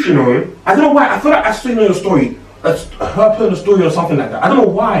the truth, you know. I don't know why. I feel like I've seen your story. That's her putting a story or something like that. I don't know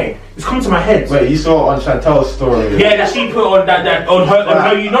why. It's coming to my head. Wait, you saw on Chantel's story? Yeah, that she put on that on her.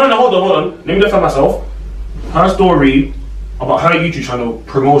 No, hold on. Let me defend myself. Her story about her YouTube channel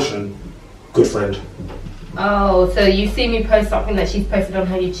promotion. Good friend. Oh, so you see me post something that she's posted on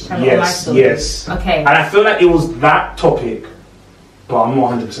her YouTube channel? Yes, on my story. yes. Okay. And I feel like it was that topic, but I'm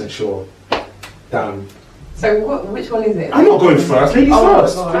not 100% sure. Damn. So which one is it? I'm not going first. Ladies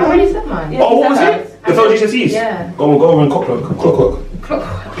first. God. I already said mine. Yeah. Oh, what was it? The failed GCSEs? Yeah. Go over and clockwork.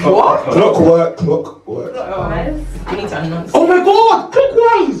 What? Clockwork. Guys. You need to announce. Oh my god!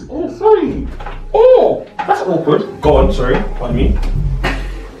 Clockwise! Oh, sorry. Oh, that's awkward. Go on, sorry. Pardon me.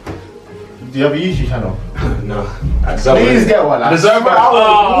 Do you have a YouTube channel? No. I deserve Please it. get one. I deserve it. I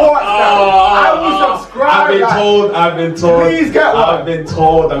will subscribe. I've been told. Please get one. I've been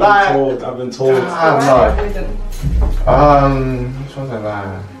told. I've been told. Which one's a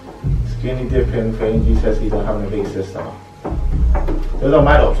lie? Skinny dipping, failing GCSEs, or having a big sister. Those are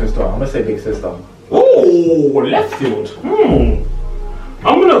my options though. I'm gonna say big sister. Oh, left field.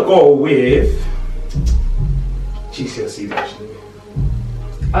 I'm gonna go with GCSEs actually.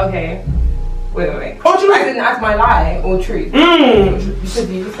 Okay. Wait. Oh, do you I didn't ask my lie or truth. I don't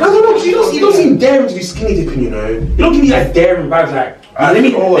know, you don't seem daring to be skinny dipping, you know. You don't give me like daring vibes like, I'm a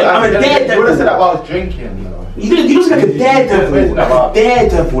daredevil. You would have said that while I was drinking, though. You don't seem like a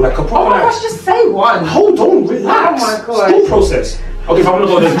daredevil, like a proper like. Let's just say one. Hold on, relax. Oh my God. Still process. Okay, if I'm gonna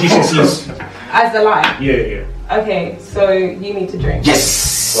go with GCSEs. As the lie. Yeah. Okay, so you need to drink. Yes!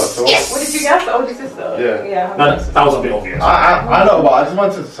 What did you guess? The older sister? Yeah. No, that was a bit obvious. I know, but I just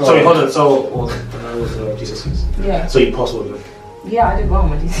wanted to. Sorry, hold on. So, when I was GCSEs. Yeah. So you passed all of them. Yeah, I did well on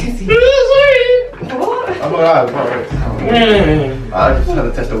my GCSE. What? I'm not lying, I just had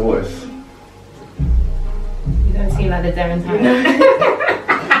to test the waters. You don't seem like the daring type. I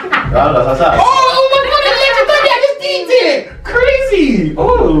don't know, that's that. Oh my god, I just did it! Crazy!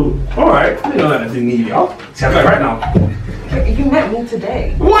 Oh, alright. I didn't know that I didn't need you. See, I got it right now. You met me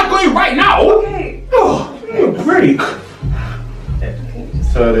today. What? I got it right now? Okay. Oh, give me a break.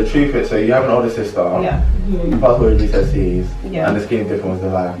 So the truth is, so you have an older sister. Yeah. You passed all your GCSEs. Yeah. And the skinny dipping was the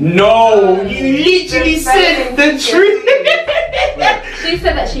lie. No, you literally said the truth. She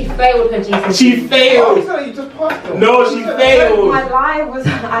said that she failed her GCSE. She failed. Oh, so you just passed them. No, she failed. My lie was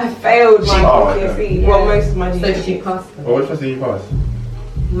I failed my GCSE. Well, most of my So GCSE. she passed them. Well, which ones did you pass?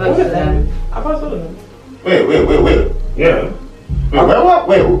 Most of them. I passed all of them. Wait. Yeah.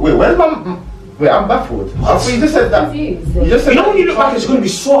 Where's my... Wait, I'm baffled. I thought you just said that. Confused. You just said You know when you look like it's going to be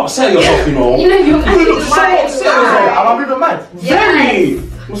so upset at yourself, you know? You know you're You look so actually upset. Am I moving mad? Very.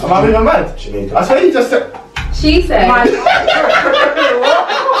 Am I moving mad? Jamaica. I swear you just said... She said. Wait,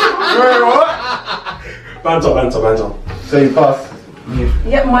 what? Banter. So you passed.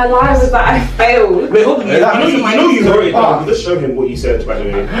 Yeah, my lie was that I failed. Wait, hold on. You know you wrote it down. Ah. You just showed him what you said, by the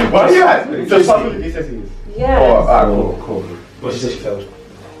way. What are you at? So you passed with the GCSEs? Yes. Oh, alright, cool. What she said she failed.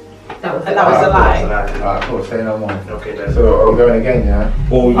 That was And that was a lie. Alright, cool, say no more. Okay, then. So are we going again,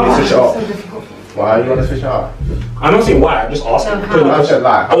 yeah? Or we can switch it up. Why you want to switch it up? I'm not saying why, I'm just asking. No, how? I said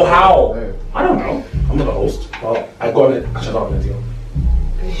like. Oh, how? Yeah. I don't know. I'm not the host. Well, I got it. I should have an idea.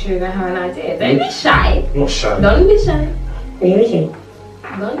 You sure I have an idea? Don't be shy. I'm not shy. Don't be shy. Don't be shy.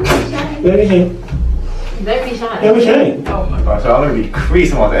 Let Don't be shy. me shy. Oh my god. Right, so I'm going to be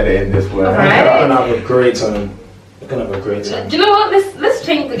creasing while editing this word. Alright. I'm gonna have a great time. I'm gonna have a great time. Do you know what? Let's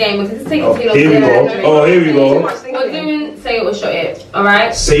change the game because it's taking too long. Here we go. Oh, here we Too go. much We're thinking. doing say it or shot it.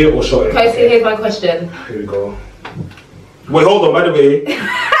 Alright? Say it or shut it. Okay, so here's my question. Here we go. Wait, hold on. By the way,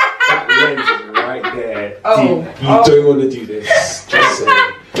 that lens is right there. Oh. You don't want to do this. Just say.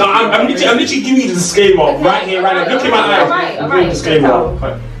 No, I'm literally giving you the disclaimer right here, right now. Look in my eyes. I'm giving you the disclaimer.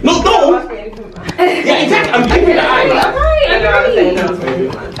 No. Yeah, exactly. I'm giving you the eye.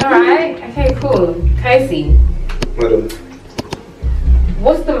 Alright, okay, cool. Casey, Madam.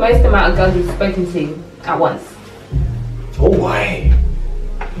 what's the most amount of girls you've spoken to at once? Oh, why?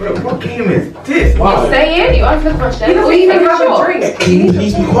 Bro, what game is this? Wow. Say it, you answer the question. He doesn't even have a drink. Can you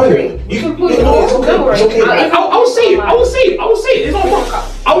please be quiet? You can. No, it's okay. Don't worry. It's okay. I will say it. I will say it. It's not wrong.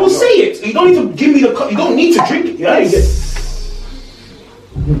 I will say it. You don't need to give me the cup. You don't need to drink it.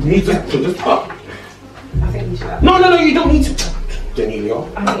 You need to just cup. I think you should have. No. You don't need to. Daniela.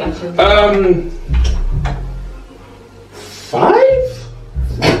 I think I should.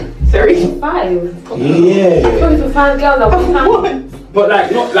 5? Seriously? 5. Yeah. Talking to 5 girls at one time. But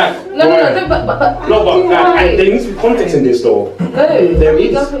like, not like. No, but like, there needs to be context in this though. No, there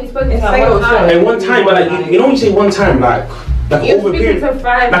is. girls have you spoken to at one time? And one time, but like, you know when you say one time, like You're over a speaking period, to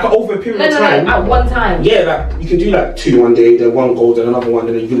 5. like over a period of No, time. at one time. Yeah, like you can do like 2 one day, then 1 goes, then another one,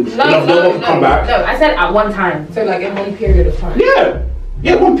 then you No, come back. No, I said at one time. So like in one period of time.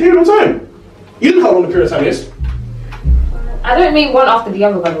 Yeah, 1 period of time. You know how long the period of time is? I don't mean one after the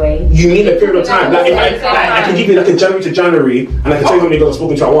other, by the way. You mean a period of time. Like, if I can give you like a January to January, and I can tell you how many girls I've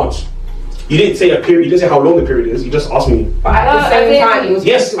spoken to at once. You didn't say a period. You didn't say how long the period is. You just asked me. But at the same time, it was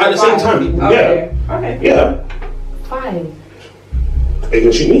yes, at the same time. Okay. Yeah. Okay. Yeah. 5. Are you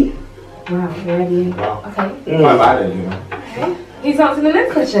gonna shoot me? Wow, you ready? Wow. Okay. My bad, you know. Okay. Who's answering the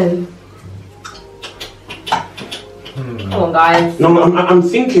next question? Come on, guys. No, I'm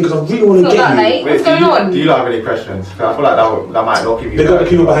thinking because I really want to It's not get that you. late. What's going on? Do you not have any questions? 'Cause I feel like that might not give you. They got the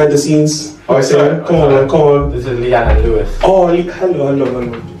people behind the scenes. Oh, I say, sorry. come on, come on. This is Leanne and Lewis. Oh, hello.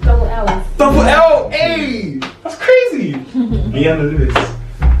 Double L's. Double L, hey, that's crazy. Leanna Lewis.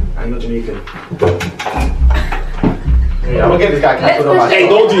 I'm not Jamaican. Yeah, I'm gonna get this guy cancelled on my Hey, show.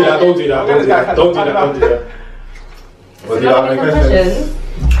 don't do that. Don't do that. Well, do you have any questions?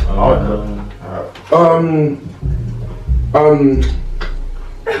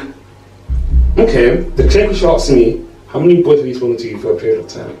 Okay, the clear question asks me, how many boys have you spoken to for a period of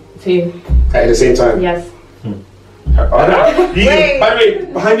time? 2. At the same time? Yes. By the way,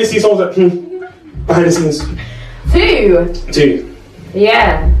 behind the scenes, someone's like, behind the scenes. 2. 2.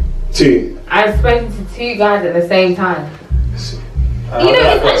 Yeah. 2. I've spoken to 2 guys at the same time. You know,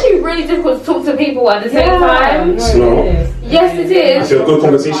 it's actually really difficult to talk to people at the same time. It's not. Yes, it I is. feel a good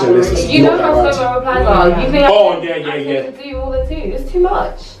conversation. This is You know not how that slow bad. my replies are. You think Oh, yeah. I can do all the 2. It's too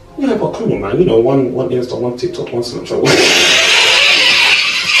much. Yeah, but come on, man. You know, one Insta, one TikTok, one Snapchat.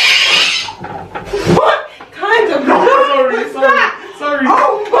 What kind of Sorry.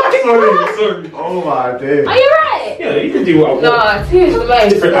 Oh my Sorry. Oh my days. Are you right? Yeah, you can do what I want. No, 2 is the most.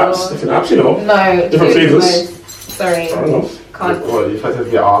 Different apps, you know. No, Different 2 is the flavours. most. Sorry. I don't know. Can't. Well, you're supposed to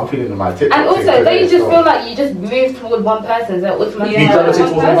be I'm feeling my TikTok. And also, thing don't you today, just so- feel like you just move toward one person, so automatically You gravitate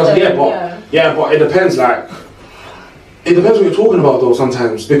towards one person, yeah, but it depends. Like, it depends what you're talking about, though.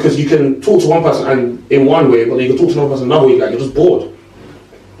 Sometimes because you can talk to one person and in one way, but then you can talk to another person another way. Like you're just bored.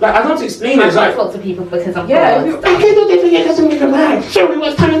 Like I don't have to explain it. I It's can't like talk to people because I'm Yeah, bored. I can't do different. It doesn't make a man. Sorry,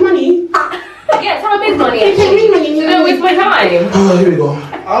 what's time is money? Yeah, time is money. Actually. So don't waste my time. Oh, here we go. I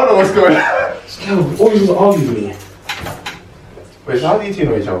don't know what's going on. This girl always wants to argue with me. Wait, so how do you two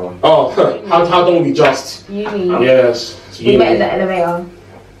know each other? Oh, how don't we just? Uni. Yes. We met in the elevator.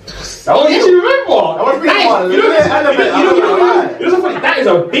 Oh, yes, you remember? I was being That is- one. you know, Elevator. you know something? That is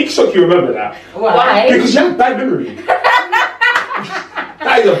a big shock. You remember that Why? because you have bad memory.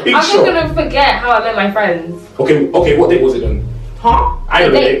 That is a big I'm shock. not gonna forget how I met my friends. Okay. What date was it then? Huh? I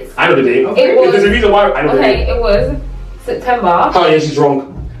know the date. date. I know the date. It was- There's a reason why I know the Okay, date. it was September. Oh yeah, she's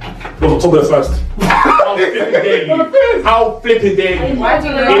wrong. It was October the 1st. How flipping dare you? How flipping dare you? Why do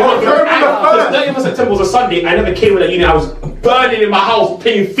you know It was that? the 30th of September was a Sunday. I never came in that unit. I was burning in my house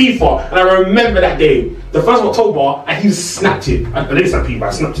playing FIFA, and I remember that day. The 1st of October, and he just snapped it. I didn't snap it, but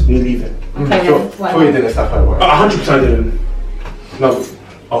I snapped it me leaving. Okay, Sure. then. Sure you didn't stuff like that. 100% didn't. No.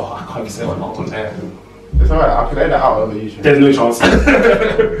 Oh, I can't say what not on there. It's alright, I could edit out on the YouTube. There's no chance.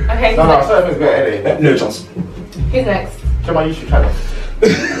 Okay, No, who's certain things get edited. No chance. next? Who's next? Check my YouTube channel.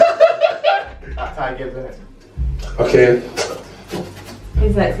 That's how I get it. Okay.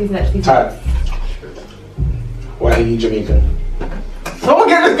 Who's next? Who's next? Who's Ty. next? Why are you Jamaican? Someone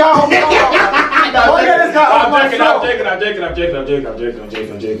get this guy off the show. Someone get this guy off my show.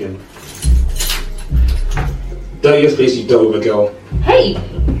 I'm joking. Dirtiest place you dealt with a girl. Hey!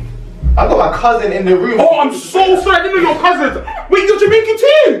 I got my cousin in the room. Oh, I'm so sorry. I didn't know your cousins. Wait, you're Jamaican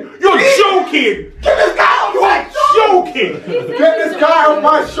too? You're joking. Get this guy off my show. Joking. Get this guy on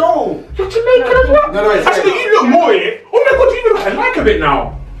my show. You're Jamaican as well? No, wait. Actually, you look more in it. Oh my god, you look like a bit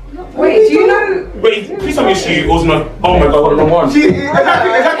now. Wait, do you know? Wait, please tell me it's you. It was not. Oh my god, what the wrong one.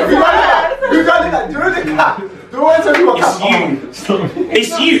 Exactly. Who done it? Do the guy. The one tell people It's you.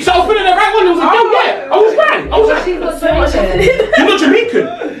 It's you. So I was putting the right one. It was a girl, yeah. I was right. I was right. She's got so much in it. You're not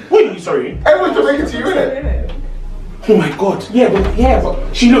Jamaican. Wait, sorry. Everyone's Jamaican to you, innit? Oh my god. Yeah,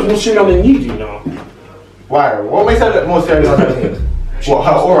 but she looks more Sri Lankan than you do now. Why? What makes her look more serious than me? What,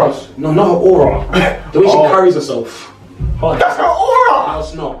 her aura? No, not her aura. The way she carries herself. That's her aura! No,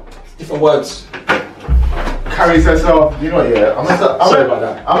 it's not. Different words. Carries herself, you know, yeah. Sorry about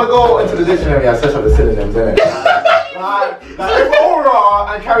that. I'm gonna go into the dictionary and search up the synonyms, innit? like aura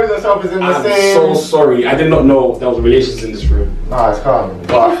and carries herself is in the I'm same. so sorry. I did not know there was relations in this room. Nah, it's calm. You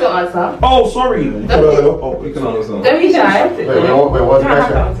can still answer. Oh, sorry. Oh, you can answer. Don't be shy. Wait, what's the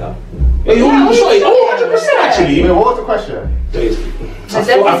question? Yeah, you shot it. Oh, 100% actually. Wait, what was the question? I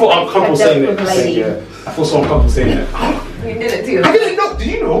thought uncomfortable saying it. Yeah. I felt so uncomfortable saying it. You did it too. I didn't know. Did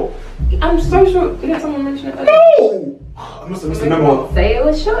you know? I'm so sure. Didn't someone mention it? No! I must have missed the memo. Say it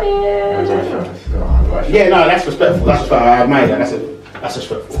was short. Yeah, no, that's respectful. That's respectful. I admire that. That's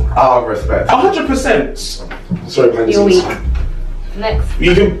respectful. Out of respect. 100%. Sorry, behind the You're scenes. weak. Next.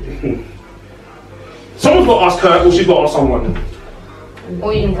 You do. Someone's got to ask her, or she's got to ask someone.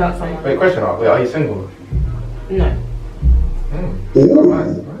 Or you can tell someone. Wait, question. Wait, are you single? No.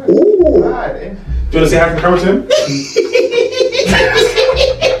 Ooh. Right. Do you want to say hi to the camera to him?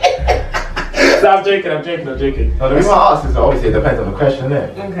 No, I'm joking. No, the reason I asked is that obviously it depends on the question, innit?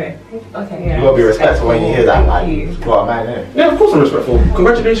 Okay. Okay. Yeah. You gotta be respectful when you hear that, like, Thank you. what a man, innit? Yeah, of course I'm respectful.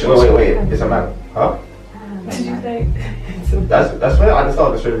 Congratulations. Wait, it's a man. Huh? Did you say? That's when at the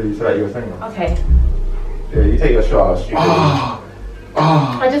start of the show you said that you were single. Okay. Yeah, you take your shot, I'll shoot you.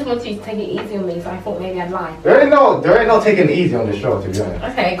 I just want you to take it easy on me, so I thought maybe I'd lie. There ain't no taking it easy on this show, to be honest.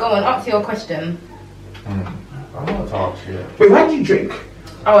 Okay, go on. Up to your question. I'm not talk shit. Wait, why do you drink?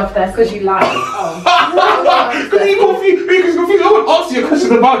 Oh, if that's because you lied. Oh. Because you confused. I would ask you a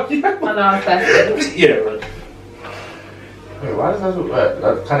question about you. I know I was thirsty. Yeah, right. Wait, why does that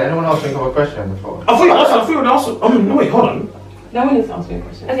can anyone else think of a question before? I thought you asked. Oh, no, wait, hold on. No one needs to ask me a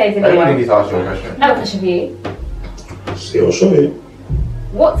question. Okay, give me Everyone one. needs to ask you a question. I have a question for you. See, I'll show you.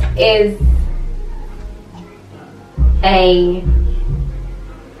 What is a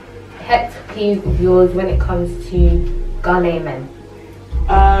pet peeve of yours when it comes to Ghanaian men?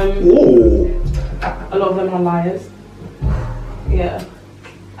 Ooh. A lot of them are liars. Yeah.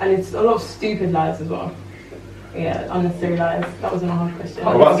 And it's a lot of stupid lies as well. Yeah, unnecessary lies. That wasn't a hard question.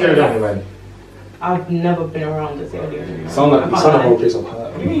 What about Sierra Leone, man? I've never been around a Sierra Leone. Sound like a whole place of What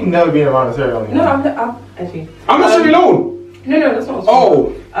hurt. do you mean you've never been around a Sierra Leone? No, actually. I'm not Sierra Leone. No, that's not what's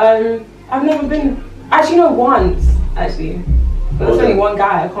Oh. wrong. I've never been. Actually, no, once. Actually. But there's Okay. only one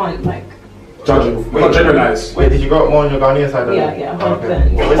guy. I can't, like. Judge him. Not generalize. Wait, did you grow up more on your Ghanaian side? Than Yeah, Oh, 100%.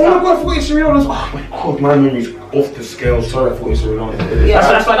 okay. Oh my god, I forgot you're Sierra Leone. Oh my god, my memory's off the scale. Sorry, I forgot you're Sierra Leone. Yeah,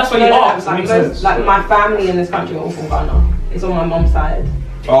 That's why you asked. It Like, makes sense. like my family in this country are all from Ghana. It's on my mom's side.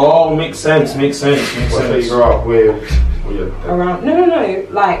 Oh, makes sense. What, so you grew up with your... Around. No.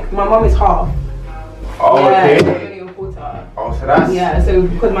 Like, my mom is half. Oh, Yeah, okay. I'm only a quarter. Oh, so that's... Yeah, so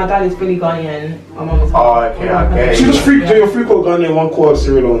because my dad is fully Ghanaian, my mom is half. Oh, okay, okay. So just so you're 3/4 Ghanaian, 1/4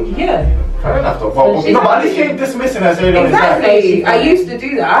 Sierra Leone. Yeah. Fair enough though. But, she's no, but at least you ain't dismissing her Sierra Leone. Exactly. I used to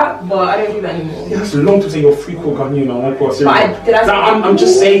do that, but I don't do that anymore. Yeah, that's long to say you're 3/4 Ghanaian and 1/4 Sierra Leone. Did I say Nah, I'm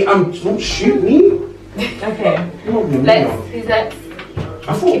just saying, don't shoot me. Okay. Let's. Who's next?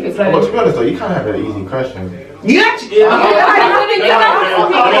 I thought. Keep it But flowing. to be honest though, you can't have an easy question. Yeah, actually, I'll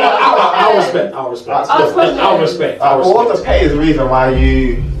respect. I'll respect. What's the pettiest reason why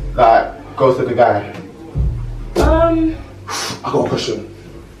you like ghosted the guy? I got a question.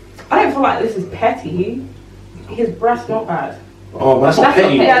 I don't feel like this is petty. His breast's not bad. Oh, but that's not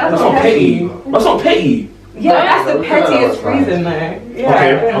That's not petty. petty. That's not petty. That's not petty. Yeah, that's the Yeah, pettiest that's reason though. Yeah.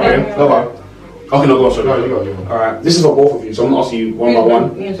 Okay. Go on. Okay, no, go on, sorry. No, you go. Alright, this is for both of you, so I'm gonna ask you one by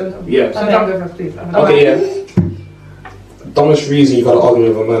one. Yeah, sure. Yeah. So don't go first, please. Okay, yeah. Dumbest reason you've had an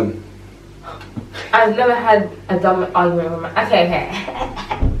argument with a man. I've never had a dumb argument with my. Okay.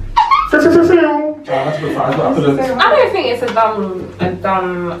 That's a good fight. I don't think it's a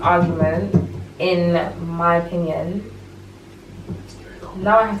dumb argument, in my opinion.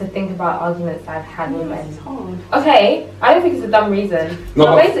 Now I have to think about arguments I've had with men. It's hard. Okay, I don't think it's a dumb reason. No,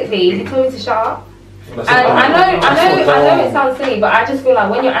 but but- basically, he told me to shut up. And I know it sounds silly, but I just feel like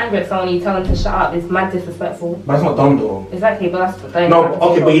when you're angry at someone, you tell them to shut up. It's mad disrespectful. But that's not dumb though. Exactly, but that's the thing. No,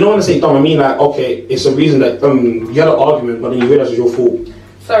 okay, but you don't want to say dumb. I mean, like, okay, it's a reason that you had an argument, but then you realize it's your fault.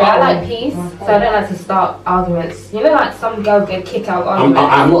 Sorry, I like peace, so I don't like to start arguments. You know, like some girls get kicked out of arguments.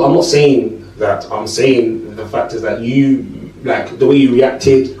 I'm not saying that. I'm saying the fact is that you, like, the way you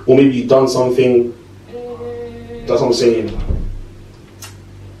reacted, or maybe you done something. That's what I'm saying.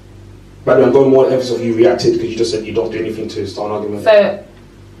 But I'm going more emphasis of you reacted because you just said you don't do anything to start an argument.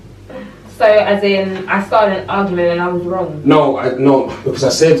 So as in, I started an argument and I was wrong. No, because I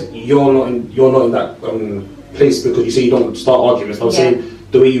said you're not in that place because you say you don't start arguments. I'm saying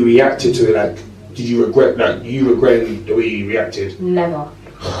the way you reacted to it, like, did you regret the way you reacted? Never.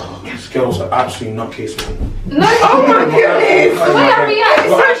 This girl's an absolute nutcase, man. No, oh my goodness! The way I react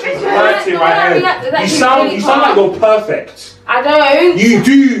is so Right in my head. react is You actually sound really you sound like calm. you're perfect. I don't. You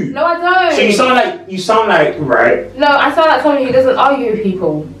do. No, I don't. So you sound like right. No, I sound like someone who doesn't argue with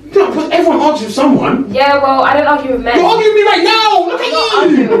people. No, because everyone argues with someone. Yeah, well, I don't argue with men. You're arguing with me right now. Look I'm not at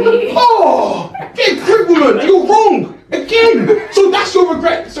you. arguing with you. Oh, get a grip, woman. And you're wrong again. So that's your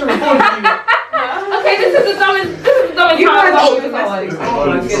regret. Sorry, go on. Okay, this is the dumbest You time guys I've are argued with someone. Oh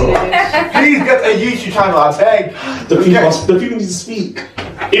my goodness. Please get a YouTube channel, I beg. The people need to speak.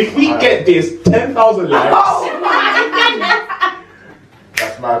 If we get this 10,000 likes,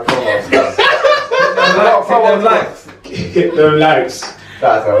 That's my promo. That's a lot of promo likes. hit them likes.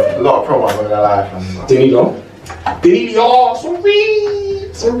 That's a lot of promo I'm gonna lie. Danilo.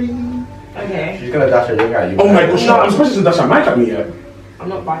 Sorry. Okay. She's gonna dash a ring at you. Oh my gosh, I'm supposed to dash a mic at me yet. I'm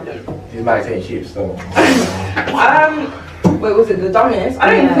not violent. These mics ain't cheap still. Wait, was it the dumbest?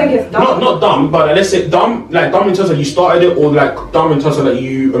 I don't even think it's dumb. Not dumb, but let's say dumb, like dumb in terms of you started it, or like dumb in terms of like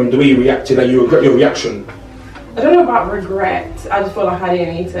you, the way you reacted, like you regret your reaction. I don't know about regret. I just feel like I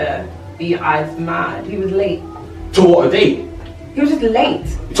didn't need to be as mad. He was late. To what, a date? He was just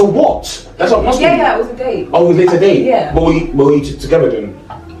late. To what? That's what must be. Yeah, it was a date. Oh, it was late today? Yeah. But were you together then?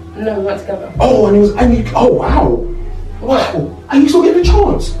 No, we went together. Oh, oh wow. Wow. And you still get the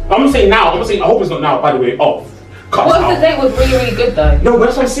chance. I'm gonna say now, I hope it's not now, by the way. Oh, cut What it if out. the date was really, really good though? No, but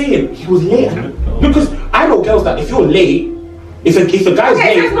that's what I'm saying. He was late. Because I know girls that if you're late, if a guy's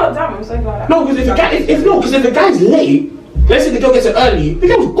Okay, so late. it's not dumb. I'm so glad. No, because if the guy's late, let's say the girl gets it early, the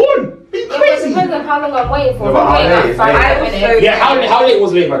girl's gone. Are you It crazy? depends on how long I'm waiting for. No, If but I'm how waiting late like is 5 late? minutes. Yeah, how late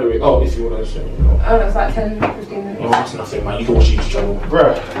was late, by the way? Oh, if you want to say. Oh, it's like 10, 15 minutes. Oh, that's nothing, man. You can watch YouTube channel.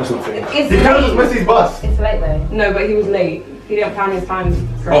 Bruh. That's nothing. It's He could've just late. missed his bus. It's late though. No, but he was late. He didn't plan his time.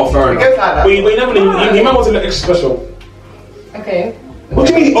 Oh, fair It enough. gets like that. But you never knew. Your man wasn't extra special. Okay. What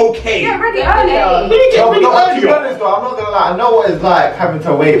do you mean, okay? Get ready What do earlier. you mean, get No, ready but to be earlier? honest though, I'm not gonna lie, I know what it's like having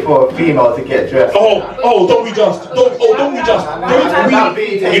to wait for a female to get dressed. Don't we just.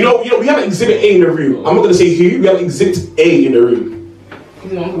 You know, we have an exhibit A in the room. I'm not going to say who, we have exhibit A in the room.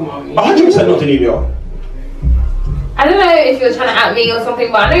 He's not talking about me. 100% not Danilo. I don't know if you're trying to at me or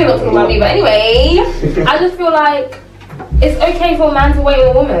something, but I know you're not talking about me. But anyway, I just feel like it's okay for a man to wait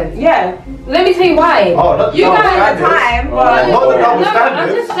on a woman. Yeah. Let me tell you why. Oh, not You double guys at standards. time, Oh, but- not the No, double I'm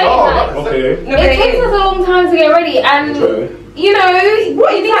standards. just saying Oh, that. not the- Okay. No, but It takes us a long time to get ready, and Okay. you know,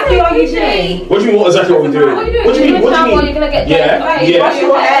 What you need exactly to are you appreciate- doing? What do you mean, what exactly are we doing? What are you doing? What do you You're mean? gonna What do you shower, mean? you're gonna get Yeah, dressed, yeah. Wash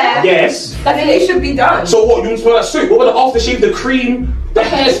your hair. Yes. And then it should be done. So what, you want to smell that soup? What about the aftershave, the cream, the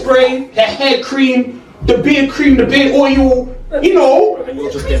hairspray, the hair cream, the beard cream, the beard oil, you know? And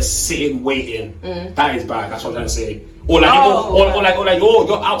you're just there sitting, waiting. That is bad, that's what I'm trying to say. Or like,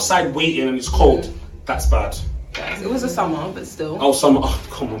 you're outside waiting and it's cold. That's bad. It was a summer, but still. Oh, summer. Oh,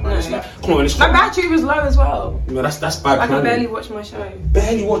 come on, man. It's No. like, come on, it's My cold. battery was low as well. No, that's bad I could planning. barely watch my show.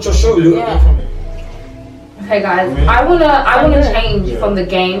 Barely watch your show. Look. Yeah. Okay, guys, I wanna change from the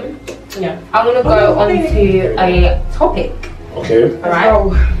game. Yeah. I wanna go on to a topic. Okay. Alright.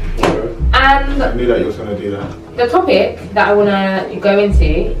 Oh. And I knew that you was gonna do that. the topic that I wanna go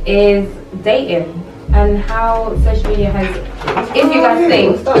into is dating and how social media has. If you guys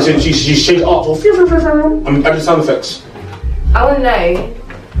think, Listen, she's changed art. I'm adding sound effects. I wanna know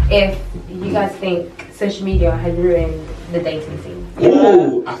if you guys think social media has ruined the dating scene.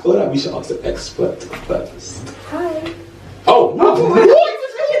 Ooh, I feel like we should ask the expert first. Hi. Oh, what? Why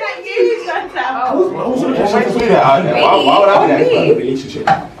would you do that out here? Why would I do that? Relationship.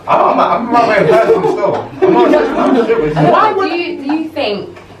 I'm my way person still. I'm just with you. Why do you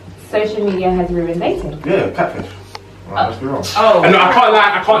think social media has ruined dating? Yeah, catfish. Well, let's be wrong. Oh. And no, I can't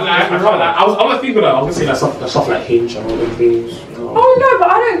lie. I was thinking that. I was gonna say that stuff like Hinge and all them things. Oh no, but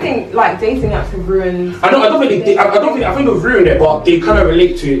I don't think like dating apps have ruined. I think they've ruined it, but they kind of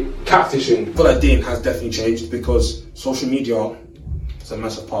relate to catfishing. I feel like dating has definitely changed because social media is a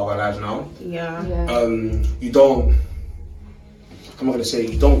massive part of our lives now. Yeah. You don't. I'm not gonna say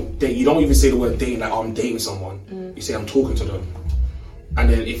you don't date. You don't even say the word dating like I'm dating someone. You say I'm talking to them. And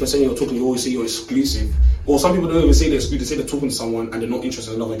then if you're saying you're talking, you always say you're exclusive. Or some people don't even say they're exclusive. They say they're talking to someone and they're not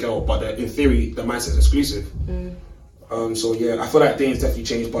interested in another girl, but in theory, the mindset is exclusive. So yeah, I feel like dating's definitely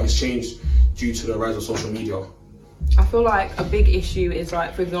changed, but it's changed due to the rise of social media. I feel like a big issue is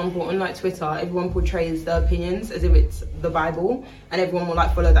like, for example, on like Twitter, everyone portrays their opinions as if it's the Bible, and everyone will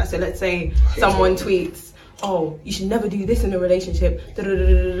like follow that. So let's say someone tweets, "Oh, you should never do this in a relationship," da, da, da,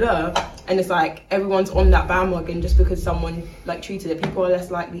 da, da, da. And it's like everyone's on that bandwagon just because someone like tweeted it. People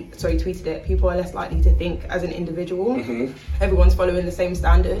are less likely to think as an individual. Everyone's following the same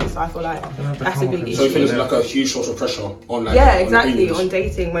standards. So I feel like that's a big issue. So you feel it's like a huge social pressure on like Yeah, on exactly. opinions. On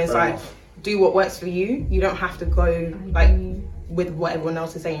dating, where it's Fair like, enough. do what works for you. You don't have to go like, with what everyone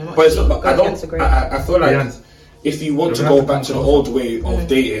else is saying. You're not But it's cheating, not, I go against the don't. grain. I feel like Yeah. if you want to go back to the old way of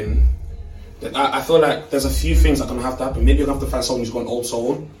dating, then I feel like there's a few things that are gonna have to happen. Maybe you're gonna have to find someone who's got an old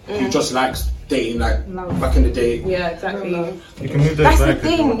soul who just likes dating like back in the day. Yeah, exactly. You can move That's those the back. as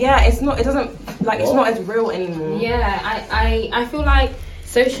thing. well. Yeah, it's not. It doesn't like it's not as real anymore. Yeah, I feel like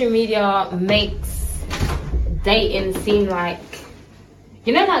social media makes dating seem like,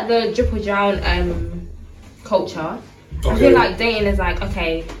 you know, like the triple down culture. I feel like dating is like,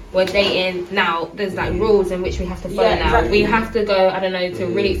 okay, we're dating now. There's like rules in which we have to follow Yeah, now. exactly. We have to go, I don't know, to a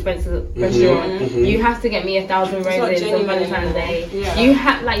really expensive restaurant. You have to get me 1,000 not roses on genuine Valentine's anymore. Day.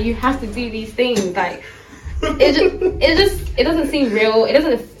 Yeah. You have to do these things. Like it doesn't seem real.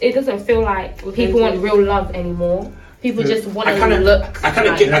 It doesn't feel like people want real love anymore. People just want to look. I kind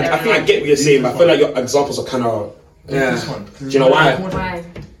of get. I think I get what you're saying, but I feel like your examples are kind of. Yeah. Do you know why? Why?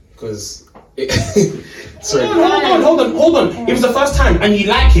 Because. Sorry. Hold on. If it's the first time and you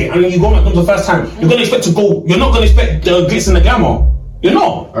like it and you go McDonald's the first time, you're gonna expect to go. You're not gonna expect the glitz and the glamour. You're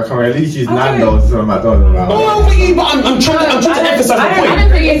not. I can at least use Nando's or McDonald's. No, but I'm trying to emphasize the I point. don't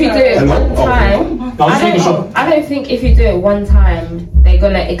think if you do it one time, I don't think if you do it one time, they're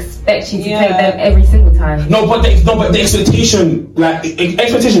gonna expect you to take them every single time. No, but the expectation, like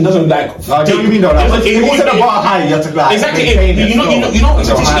expectation doesn't like. I get what you mean though. Like, if you set the bar high, you have to like Exactly. maintain it, You know,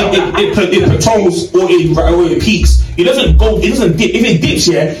 expectation. It plateaus or it peaks. It doesn't go. It doesn't dip. If it dips,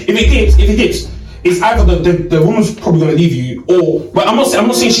 if it dips, it's either the woman's probably gonna leave you, or. But I'm not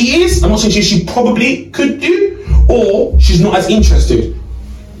saying she is. I'm not saying she probably could do, or she's not as interested.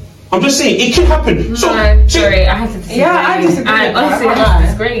 I'm just saying it could happen. So, sorry, I have to disagree. Yeah, I disagree. I honestly have to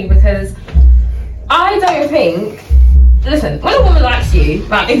disagree because I don't think. Listen, when a woman likes you,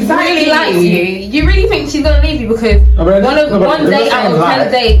 like really likes you really think she's gonna leave you because one day out of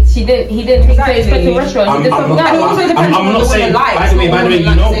 10 dates he didn't take you to a special restaurant. He did something else. I'm not saying. By the way,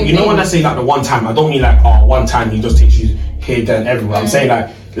 you know when I say like the one time, I don't mean like one time he just takes you here, there, and everywhere. I'm saying like,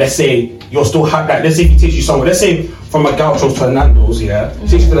 let's say you're still like, let's say he takes you somewhere. Let's say from a Gaucho's to a Nando's,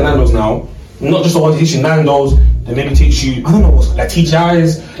 takes you to the Nando's now. Not just the one that takes you Nando's, then maybe takes you, I don't know, like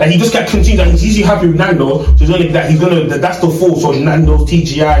TGI's. Like he just got continued, like he's usually happy with Nando's, so he's only that's the full, so Nando's,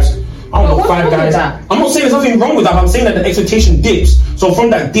 TGI's, I don't know, Five Guys. I'm not saying there's nothing wrong with that, but I'm saying that the expectation dips. So from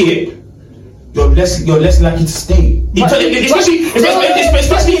that dip, you're less likely to stay. Especially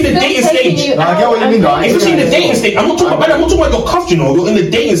in the dating stage. I get what you mean though. Especially in the dating stage. I'm not talking about your cuff, you know. You're in the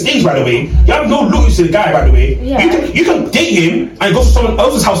dating stage, by the way. You have no loyalty to the guy, by the way. Yeah. You can date him and go to someone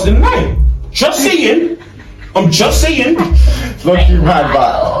else's house in the night. Just saying. I'm just saying. It's not too bad,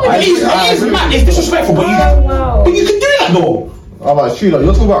 but It is mad. It's disrespectful, but you can do that though. Oh, but it's true though.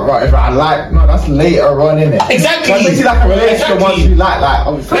 You're talking about right. If I like, no, that's later on, innit? Exactly. That's basically like a relationship once you like.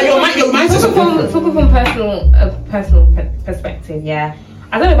 Obviously. Like your mindset's a Talking from personal perspective, yeah.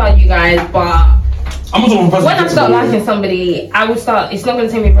 I don't know about you guys, but I'm not talking from when I start liking somebody, I would start. It's not going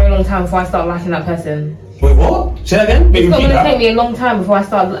to take me a very long time before I start liking that person. Wait, what? Say that again? It's not going to take me a long time before I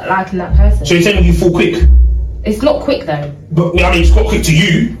start liking that person. So you're saying you fall quick? It's not quick though. But I mean, it's quite quick to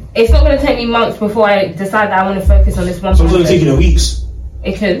you. It's not going to take me months before I decide that I want to focus on this one So person. it's going to take you weeks.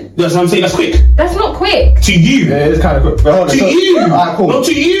 It could. That's what I'm saying. That's quick. That's not quick. To you. Yeah, it's kind of quick. But hold on, To you. Alright, cool. Not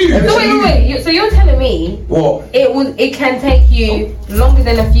to you. So wait. So you're telling me What? it can take you longer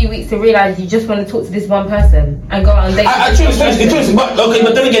than a few weeks to realize you just want to talk to this one person and go out and date.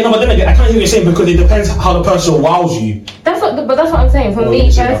 But then again, I can't hear what you're saying because it depends how the person wows you. That's what I'm saying. For Oh, me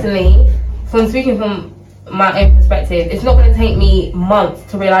you see that. personally, from speaking from my own perspective, it's not going to take me months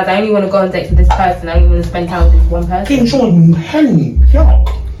to realize I only want to go on dates with this person. I only want to spend time with this one person. King Sean Henny,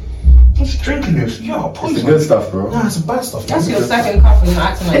 yuck. Just drinking this, yuck. It's the good stuff, bro. Nah, it's the bad stuff. That's your second cup and you're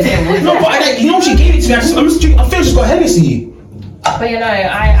acting like him. No, but you know she gave it to me. I'm just drinking. I feel she's got Hennessy. But you know,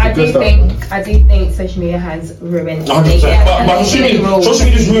 I do think social media has ruined. 100%. But social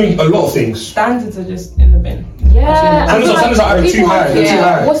media's ruined a lot of things. Standards are just in the bin. Yeah, Standards are either too high. They're too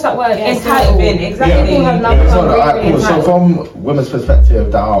high. What's that word? Yeah, Entitled. bin, exactly. People have now Yeah, become so, really cool. So entitled. from women's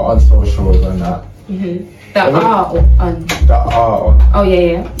perspective that are on socials and that. That are on. That are on. Oh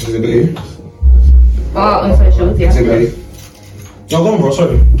yeah. Visibility. Are on socials, yeah. Visibility. No, go on, bro.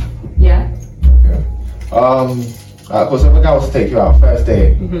 Sorry. Yeah. Alright, cool. So if a guy was to take you out first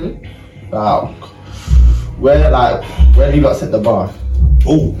date, where do you got set the bar?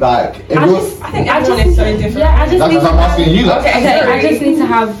 Oh. Like, if I you're- think everyone is so different. Yeah, I just That's need what to I'm have, asking you, like. Okay, I just need to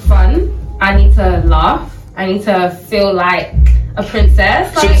have fun. I need to laugh. I need to feel like a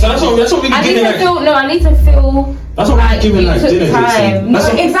princess. So Like, that's what really I need giving to like. feel. No, I need to feel. That's what really giving you like took dinner dates. time. That's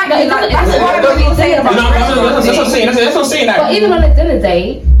what- Exactly. No, Like, that's that's why what I'm saying about No, that's what I'm saying. That's what I'm saying. But Like, even on a dinner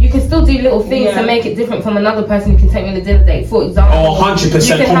date, you can still do little things Yeah. to make it different from another person who can take me on a dinner date. For example, Oh,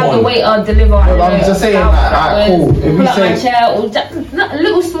 100%, you can come have the on. waiter deliver. I don't I'm know, just saying flowers, that, alright, cool. If pull we up my say- chair, or just,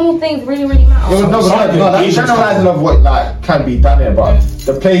 little small things really, really matter. No, that's generalizing of what like can be done here, but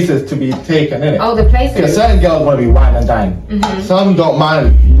the places to be taken in it. Oh, the places. Because certain girls want to be wine and dine. Some don't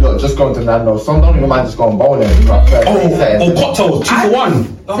mind, just going to Nando's. Some don't even mind just going bowling. oh, cocktails, 2 for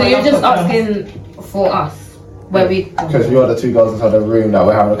 1. So you're just asking for us, where we. Because you're the two girls inside the room that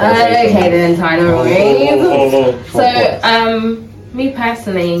we're having a conversation. Okay then, Tyler. Oh. So, me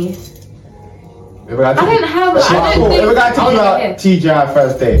personally, If we had to- I don't have. If I don't think. we got to talk about TGI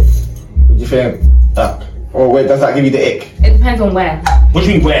first date, would you think? Or wait, does that give you the ick? It depends on where. What do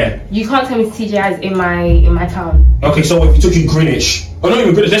you mean where? You can't tell me TGI is in my town. Okay, so if he took you Greenwich, or not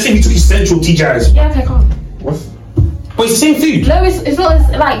even Greenwich, let's say he took you Central TGI's. Yeah, okay, come. What's But it's the same food. No, it's not it's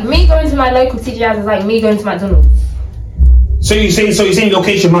like me going to my local TGI is like me going to McDonald's. So you're saying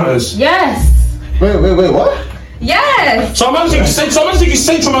location matters. Yes. wait, what? Yes. So I'm not saying Central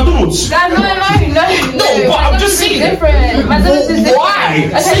McDonald's. Guys, no. No, but I'm just McDonald's is saying. different. McDonald's is different. Why?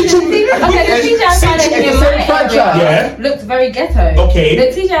 Okay, Central- the TGI Central- in it's my the same franchise. area looked very ghetto. Okay.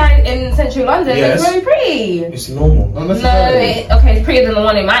 The TGI in central London Yes. looks very pretty. It's normal. Not No, necessarily. it's prettier than the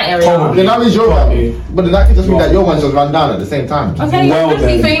one in my area. Probably. Then that means your one. But then that could just mean that your one just run down at the same time. Okay, Well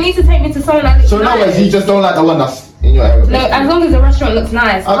exactly. then. So you need to take me to someone that looks So in nice. other words, you just don't like the one that's in your area. No, as long as the restaurant looks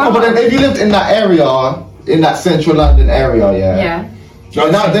nice. But then if you lived in that area, in that central London area, Yeah.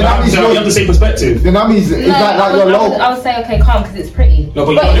 Then that means you have the same perspective. Then that means is that like your local? I would say okay, calm because it's pretty. No,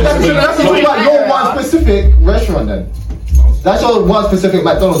 but But you- That's talking about your one specific restaurant then. That's your one specific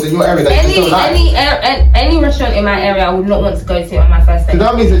McDonald's in your area that you just don't like. any restaurant in my area, I would not want to go to on my first So date.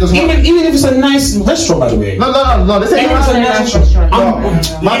 that means it just. Even if it's a nice restaurant, by the way. No. This ain't Even if it's a no, nice no, restaurant.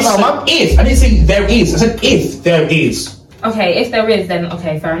 no. Listen, if I didn't say there is. I said if there is. Okay, if there is, then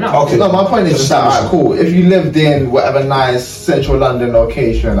okay, fair enough. Okay. No, my point is just that, alright, cool. If you lived in whatever nice central London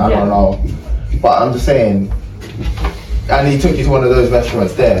location, I don't know. But I'm just saying, and he took you to one of those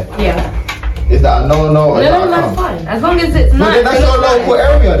restaurants there. Yeah. Is that a no? No, that's fine. As long as it's But nice. then that's your local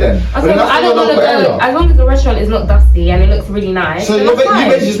area then. Okay, But but that's I your don't want to local go. area. As long as the restaurant is not dusty and it looks really nice. So then you that's fine.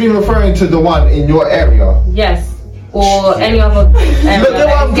 basically just been referring to the one in your area. Yes. Or any other area Look at that's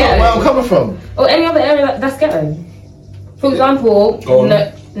where I'm ghetto. coming from. Or any other area that's ghetto. For example, Go on.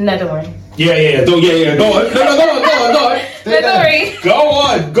 no, don't worry. Yeah. Go on. No, go on. No, don't worry. Go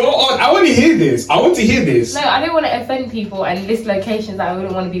on. I want to hear this. No, I don't want to offend people and list locations that I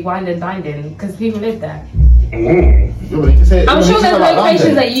wouldn't want to be wined and dined in because people live there. I'm sure there's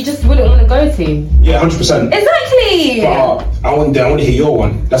locations that you just wouldn't want to go to. Yeah, 100%. Exactly. But I want to hear your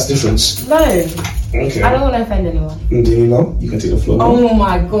one. That's the difference. No, Okay. I don't want to offend anyone. Danilo, you can take the floor. Oh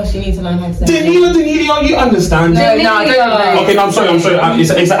my gosh, you need to learn how to say it. Danilo, you understand? No, I don't. Okay, no, I'm sorry.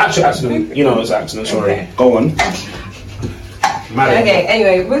 It's an actual accident. You know, it's an accident. Sorry. Okay. Go on. Okay,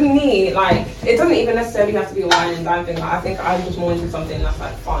 anyway, with me, like, it doesn't even necessarily have to be a wine and dine thing. Like, I think I'm just more into something that's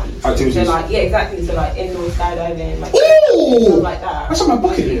like fun. Activities. So, like, yeah, exactly. So, like, indoor skydiving, like, Ooh! stuff like that. That's on my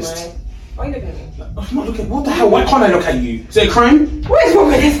bucket list. Anyway, why are you looking at me? I'm not looking. What the hell? Why can't I look at you? Is it a crime? What is wrong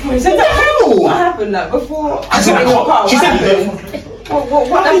with this person? What the hell? What happened? Like, before I She said got in I your car, can't. She what said. happened?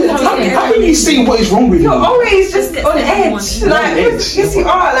 What happened? How can you say what is wrong with You're you? always just on edge. Like, edge. yes, you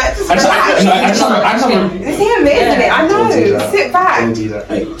are. Like, just I just relax. It's him, isn't it? I know. Sit back.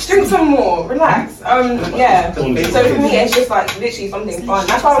 Drink some more. Relax. Yeah. So for me, it's just like literally something fun.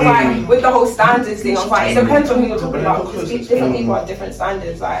 That's why I was like, with the whole standards thing, I was like, it depends on who you're talking about because different people have different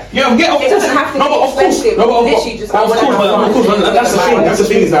standards. Like, Yeah, of it course. doesn't have to No, be but of course. expensive. No, but of Literally just course. That's the thing. That's the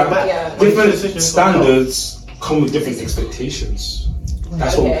thing is that Yeah. different standards come with different expectations.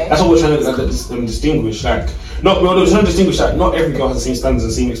 That's what we're trying to distinguish. Like, we're trying to distinguish that not every girl has the same standards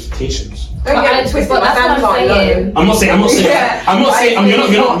and same expectations. Don't get it twisted. But My that's standards what I'm aren't saying. low. I'm not saying.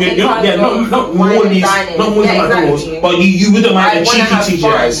 Not more than McDonald's, but you wouldn't mind a cheeky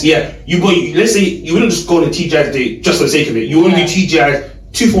TGI's. Yeah, let's say you wouldn't just go on a TGI's date just for the sake of it. You wouldn't do TGI's,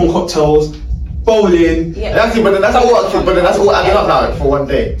 2-for-1 cocktails, bowling. Yeah. But then that's all added up now for one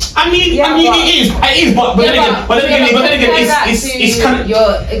day. I mean, it is, but then again, it's kind of.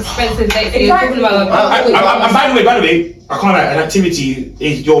 your expensive date. So you're talking about By the way, I can't lie, an activity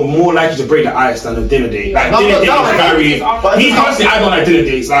is you're more likely to break the ice than a dinner date. Like, No, dinner date no, is very. Me personally, I don't like dinner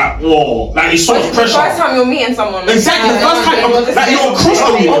dates. Like, whoa, like it's so much The first pressure. time you're meeting someone. Exactly, the first time like you're across the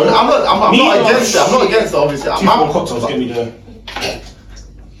I'm world. not against it. I'm not against it, obviously. 2-for-1 cocktails, get me there.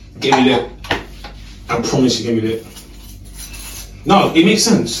 Get me lit. I promise you, get me lit. No, it makes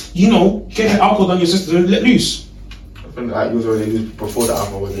sense. You know, get the alcohol down your system and let loose. I think like you was already used before the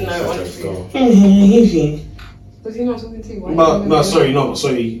alcohol was in the honestly. so. Was he not talking to you? No, sorry.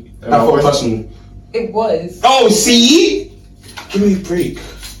 That felt personal. It was. Oh, see? Give me a break.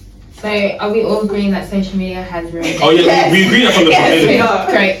 So, are we all agreeing that social media has ruined? Oh yeah, we agree that from the beginning.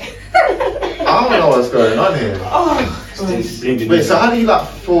 Great. I don't know what's going on here. Wait, so how do you like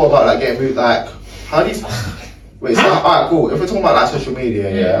feel about like getting moved? Like, how do you? Wait, so alright, cool. If we're talking about like social media,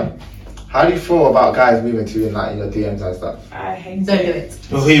 yeah. How do you feel about guys moving to you in like in your DMs and stuff? I hate Don't it. do it.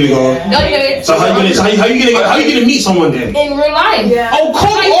 Oh, here we go. Don't do it. So how you gonna meet someone then? In real life. Yeah. Oh come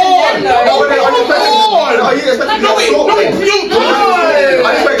on! Oh, you expect No,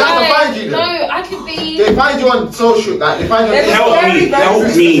 I expect guys to find you. No, I could be. They find you on social, like they find you on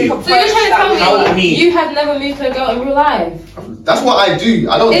Help me. So you're trying to tell Help me me. you have never moved to a girl in real life? That's what I do.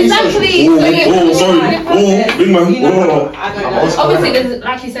 I don't Exactly. do social. Oh, sorry. Oh, big man. Oh. I don't know. Obviously, there's,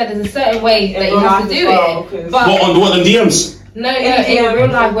 like you said, there's a certain way that you have to do it. But What on the DMs? no, in real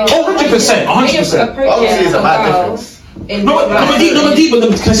life, when Oh, 100%, 100%. Obviously, it's a bad difference. No, but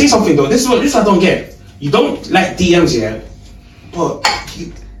can I say something though? This is what I don't get. You don't like DMs, yeah? But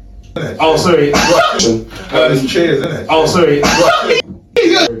oh, sorry. It's cheers, isn't it? Oh, sorry.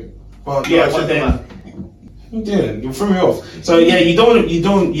 But But then you did. You threw me off. So yeah, you don't want to meet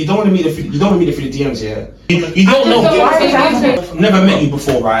the DMs, yeah. You don't know. I've never met you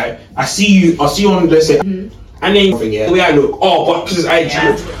before, right? I see you on, let's say, and then the way I look. Oh, but because it's IG.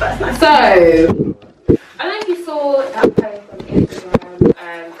 So, I don't know if you saw that post on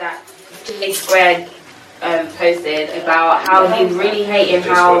Instagram that J Squared posted about how he's really hating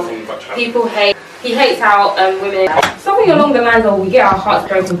how people hate. He hates how women. Something along the lines of we get our hearts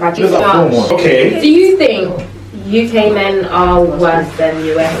broken by too much. Okay. Do you think UK men are worse than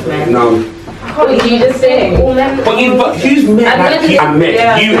US men? No. What did you just say? All men. But who's met I met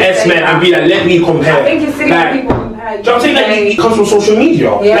US men and be like, let me compare. I think it's silly like, when people compare. do you know what I'm saying? Like, it comes from social media.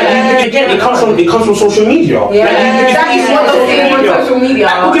 Yeah. Like, again, it comes from social media. Yeah, Like, that's what I'm saying on social media.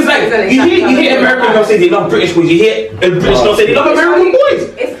 Like, because like you hear American girls say they love British boys. You hear British girls say they love American boys.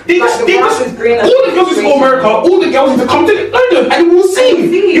 They just all the girls in America, all the girls need to come to London and we'll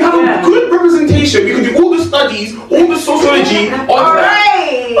see. You have a good representation. You can do all the studies, all the sociology.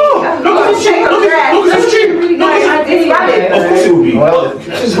 Alright. Look, that's true. No, it's valid. of course it will be.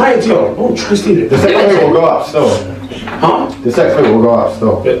 This is my idea. Oh, try to steal it. the sex rate will go up still. Huh? The sex rate will go up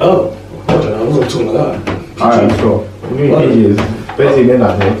still. Oh, I don't know. I'm not talking about that. Alright, sure. PG is basically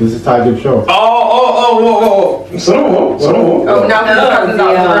midnight, mate. This is Ty Gibbs show. Oh. So Oh, now the cousins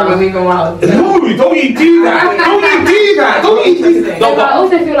out of the room and we go out. No, don't you do that. No, but I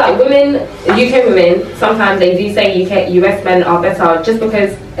also feel like UK women, sometimes they do say US men are better just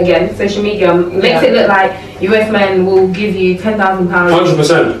because, again, social media makes it look like US men will give you £10,000.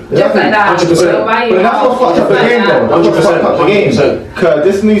 100%. Just like that. 100%. They'll buy you But that's what fucked up the game though. That's what fucked up the game. 100%. Cause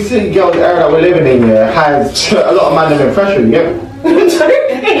this new city girl era that we're living in here has a lot of man living pressure, yeah?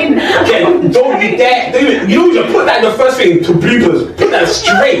 Again, don't you dare do it. You know, you put that in the first thing to bloopers. Put that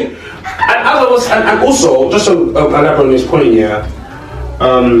straight. And also, just to elaborate on this point, yeah.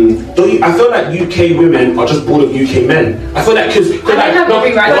 I feel like UK women are just bored of UK men. I feel like because like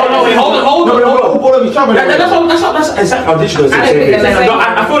hold on. Bored of each other. That's exactly. I'm literally gonna say the same thing.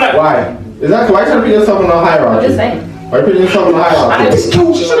 I feel like Why? Exactly. Why are you trying to put yourself on a hierarchy? I'm just saying. Why are you putting yourself on a hierarchy? this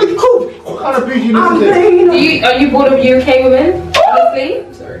girl, she's really cool. What kind of bougie you listen to? Are you bored of UK women?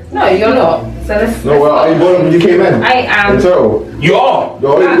 Honestly? No, you're not. So let's. No, well, are you bored of UK men? I am. In total. You are.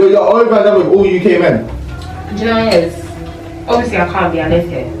 You're over there with all UK men. Do you know what it is? Obviously, I can't be. I live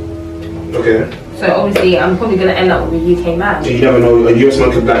here. Okay. So obviously, I'm probably gonna end up with a UK man. You never know. A US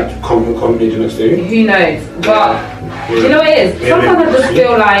man could like come the next day. Who knows? But do you know what it is? Sometimes I just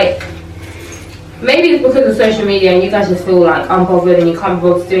feel like maybe it's because of social media and you guys just feel like unbothered and you can't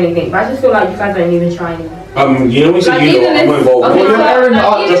bother to do anything. But I just feel like you guys don't even try anymore. You know what Like, you know, I'm not involved. okay, You're airing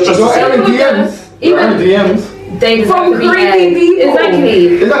just airing DMs. You're airing DMs. They deserve From to be creepy aired. people. Exactly.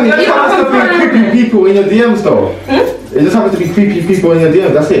 Exactly. It just happens to be creepy people in your DMs though. It just happens to be creepy people in your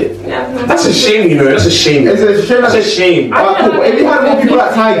DMs. That's it. That's a shame, you know. That's a shame. It's a shame. That's a shame. Alright, cool. If you had more people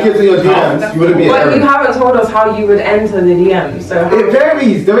like Ty Gibbs in your DMs, you wouldn't be But you airing. haven't told us how you would enter the DM, so how It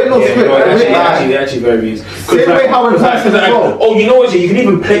varies. There ain't no script. It actually varies. Same way how in person as well. Oh, you know what? You can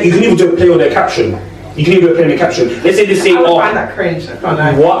even do a play on their caption. You can even play on their caption. Let's say they say, I would oh, find that cringe. I can't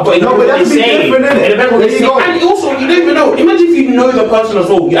lie. what? But it No, but depends what that's they say. different, innit? It depends what There they you say. go. And also, you don't even know. Imagine if you know the person as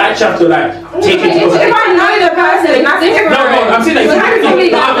well. You actually have to like take it. If I know the person, that's different. No, I'm saying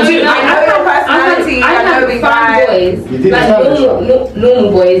like I know your personality. I know the vibe. boys You did like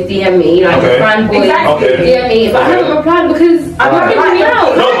normal boys DM me, like fan boys DM me, but I haven't replied because I'm not giving me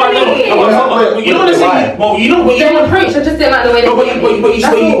out. You know the approach, I just didn't like the way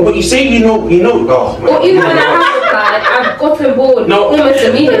but you say you know. Or even when I have replied, I've gotten bored almost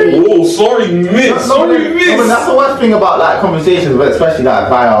immediately. Oh, sorry, miss. No, but that's the worst thing about like conversations, but especially like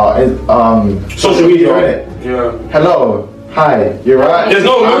via social media, innit? Yeah. Hello. Hi, you're right. There's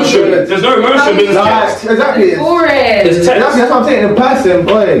no emotion. There's no emotion in text. Exactly. It's boring. It's text. That's what I'm saying. In person,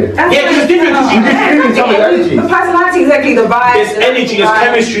 boy. Yeah, because it's different. Because you can some energy. The personality, exactly. The vibe. There's energy. There's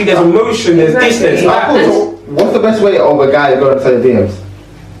chemistry. There's emotion. There's distance. So what's the best way of a guy going to say DMs?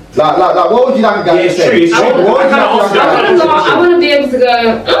 Like, what would you like a guy to say? It's true. I want to be able to go,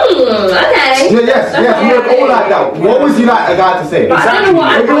 okay. Yes, we're all like that. What would you like a guy to say? But I don't know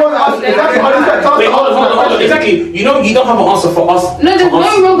what hold on. Exactly. You know, you don't have an answer for us. No, there's no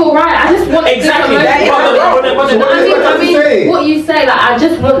wrong or right. I just want exactly. I mean, what you say, like, I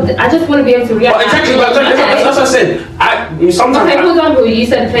just want to be able to react. Exactly. That's what I said. Sometimes. Okay, for example, you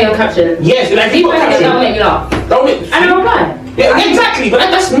said play on caption. Yes, like you that'll make me laugh. And I reply. Yeah, exactly, but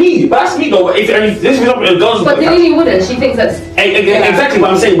that's me. But that's me though. If this is not a girl's. But Lily wouldn't. She thinks that's exactly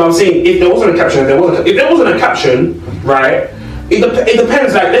what I'm saying. But I'm saying if there wasn't a caption, if there wasn't a caption, right? It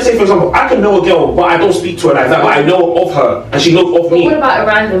depends. Like, let's say for example, I can know a girl, but I don't speak to her like that. But I know of her, and she knows of me. What about a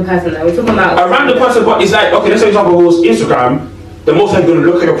random person though? We're talking about a random person, but it's like, okay, let's say for example, it was Instagram. The most I'm going to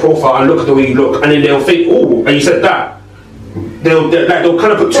look at your profile and look at the way you look, and then they'll think, oh, and you said that. They'll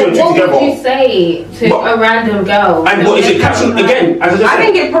kind of put two and two together. What would you say to a random girl? And what is it caption again? As I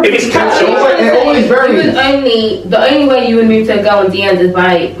think it probably if it's caption, the only way you would move to a girl on DMs is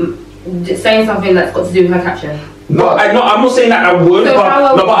by saying something that's got to do with her caption. I'm not saying that I would, so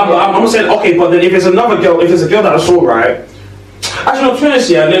I'm saying okay. But then if it's another girl, if it's a girl that I saw, right? Actually, no, to be honest,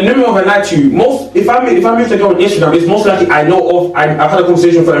 yeah. Let me overnight to you. If I move to a girl on Instagram, it's most likely I know of. I've had a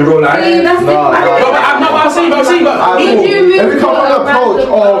conversation with her in real life. I'm saying, every come on a approach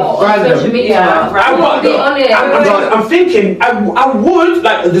of random. Social media. I'm thinking I would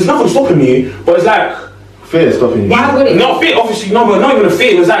like. There's nothing stopping me, but it's like fear stopping you. Why would it? Not fear, obviously, no, but not even a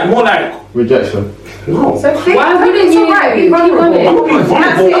fear. It was like more like rejection. No. So why wouldn't you? Be vulnerable. I'm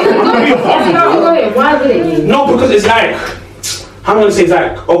not being vulnerable. Why wouldn't you? No, because it's like. I'm gonna say it's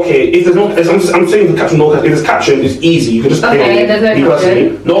like, okay, if there's no, I'm saying the caption, no, if there's caption, it's easy. You can just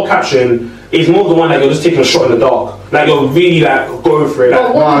no caption. It's more the one that you're just taking a shot in the dark. Like you're really like going for it.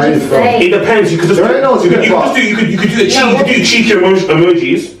 Like, what would you say? It depends. You could just you could do cheeky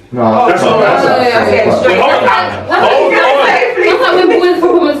emojis. No, that's not when boys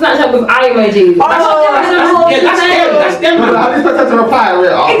put them on Snapchat with eye emojis. That's them. How do you expect to reply?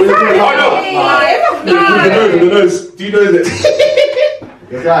 The nose. Do you know that?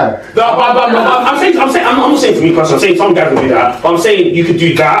 I'm not saying for me personally. I'm saying some guys will do that. But I'm saying you could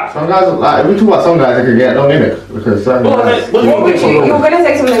do that. Some guys, like, if we talk about some guys, they could get no limit because some guys. You were gonna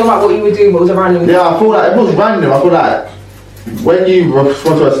say something about what you would do, but it was a random. Yeah, I feel like if it was random, I feel like when you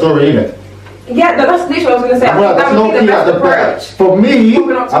respond to a story, innit? Yeah, that's literally what I was gonna say. I think that would be the best approach. For me,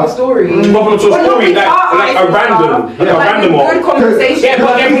 popping up to a story. Popping up to a story, like a random one. Good conversation. Yeah,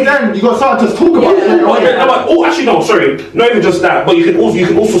 but then you got something to talk about. Oh, actually no, sorry, not even just that. But you can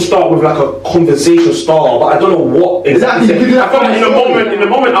also start with like a conversation starter. But I don't know what exactly. I feel like in the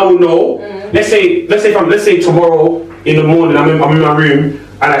moment I will know. Let's say tomorrow in the morning I'm in my room.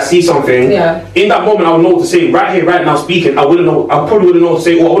 And I see something. Yeah. In that moment, I would know what to say. Right here, right now, speaking, I probably wouldn't know what to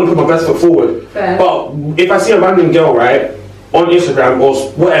say. Or I wouldn't put my best foot forward. Fair. But if I see a random girl, right, on Instagram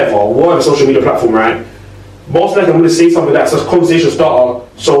or whatever social media platform, right, most likely I'm going to say something that's a conversation starter,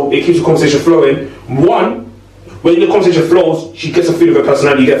 so it keeps the conversation flowing. One, when the conversation flows, she gets a feel of her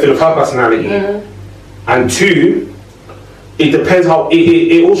personality. You get a feel of her personality. And two, it depends how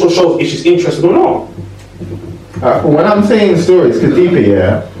it also shows if she's interested or not. When I'm saying stories, because deeper,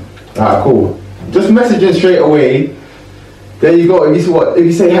 yeah. Alright, cool. Just messaging straight away. There you go. If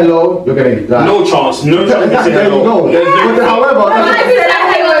you say hello, you're gonna no chance. No chance. There you go. Yeah. However, if you say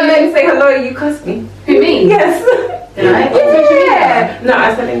hello and then say hello, you cuss me. Who, me? Yes. Did I? Yeah. No,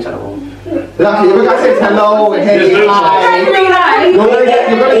 I said in trouble. Like, if a guy says hello, hey, hi, you're gonna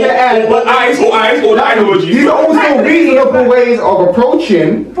get eyes or the emoji. These are also reasonable ways of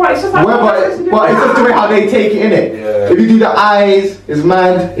approaching. But it's just like but it's just the way how they take it, innit? Yeah. If you do the eyes, it's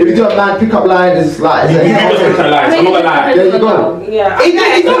mad. If you do a mad pickup line, it's like. I'm not gonna lie. There you go. Yeah. It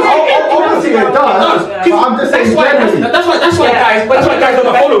does. Obviously, it does. But I'm just saying generally. That's why guys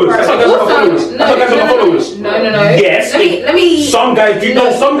don't have followers. That's why guys don't have followers. No. Yes. Let me. Some guys do. No,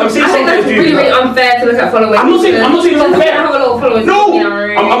 I'm saying some guys do. It's really unfair to look at followers. I'm not saying it's unfair. I have a lot of followers. No, You know,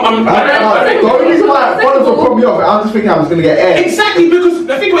 The only reason why followers will put me off, I'm just thinking I was gonna get aired. Exactly, because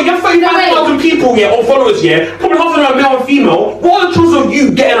the thing about you have 35,000 people here or followers here, probably half of them are male and female. What are the chances of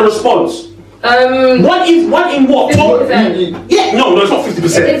you getting a response? One in what? 50%. Yeah, no, it's not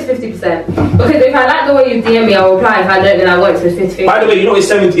 50%. It's 50%. Because if I like the way you DM me, I'll reply. If I don't, then I won't. So it's 50. By the way, you know it's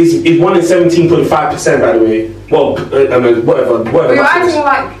 1 in 17.5%. By the way, well, whatever. But you're acting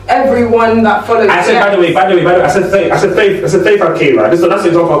like everyone that follows. I said, by the way, I said 35k, right? That's the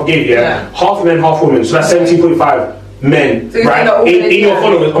example I gave you. Yeah. Half men, half women. So that's 17.5 men, So right? In your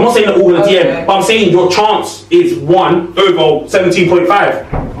followers. I'm not saying that all in the Okay. DM, but I'm saying your chance is 1 over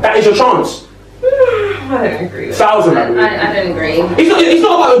 17.5. That is your chance. I don't agree with that. 1,000. by the way. I don't agree. It's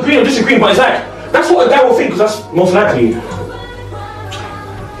not about agreeing or disagreeing, but it's like that's what a guy will think, because that's most likely.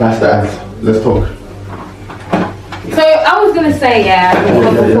 That's the ads. Let's talk. So I was gonna say,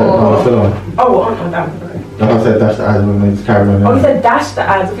 No, still on. Oh, I'm down. Like I said, that's the ads. We're just carry on. Oh, you said dash the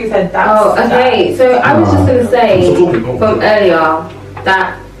ads. If you said dash. Oh, okay. So I was just gonna say I'm still talking. from earlier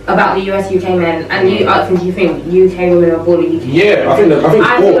that about the US UK men, and you asking, do you think UK women are boring? Yeah, I think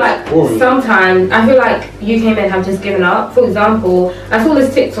I feel like sometimes I feel like UK men have just given up. For example, I saw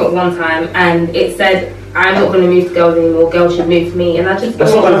this TikTok one time and it said, "I'm not going to move to girls anymore. Girls should move to me." And I just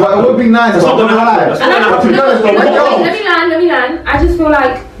That's thought, not gonna But it would be nice. That's but not gonna I'm happen. lying. That's and I But to be honest, let though, me land. I just feel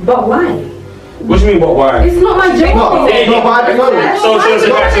like, but why? What do you mean, but why? It's not my job. No, no, but I know. So it's a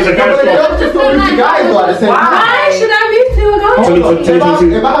guy's No, but the girls just don't use you guys though at the same time. Why should I move to a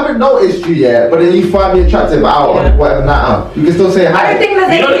girl? If I haven't noticed you yet, but then you find me attractive out or whatever night, you can still say I hi. don't think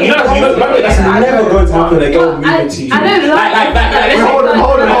there's You know, that's never going to happen. They go I moving to you. don't like Listen, hold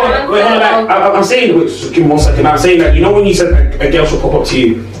on. Wait, hold on. I'm saying, wait, just give me 1 second. I'm saying that, you know, when you said a girl should pop up to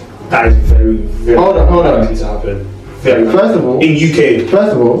you, that is very, very Hold on. likely to happen. Very First of all, in UK.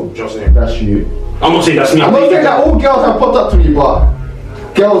 just saying, that's you. I'm not saying that's me. I'm not saying that all girls have popped up to me, but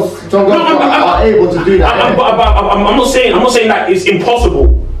some girls are able to do that. I'm not saying that it's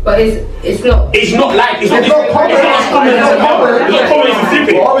impossible. But it's not. It's not like it's It's not common. as common as It's not common. it's not common if you flip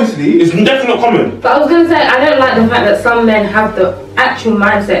it. Well, obviously, It's definitely not common. But I was gonna say I don't like the fact that some men have the actual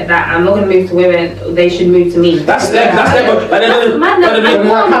mindset that I'm not gonna move to women. They should move to me. That's never. That's madness.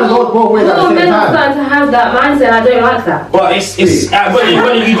 that kind of goes both ways at the More same men are time. starting to have that mindset. I don't like that. But it's but you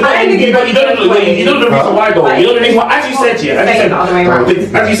don't know the reason why though. You know the reason why. As you said,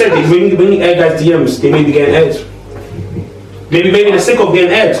 as you said, when you air guys DMs, they may be getting aired. Maybe they're sick of getting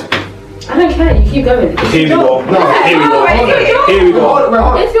aired. I don't care. You keep going. Here we go. Here we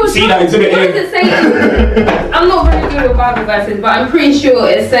go. It's your See job. that exhibit What here? does it say? I'm not very good with Bible verses, but I'm pretty sure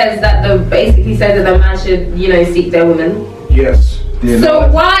it says that basically says that the man should, seek their woman. Yes. So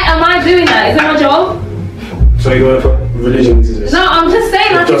why am I doing that? Is it my job? So you want to put religion into this? No, I'm just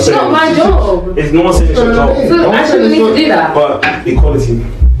saying like it's not my job. It's no one saying it's your job. So I shouldn't need to do that. But equality.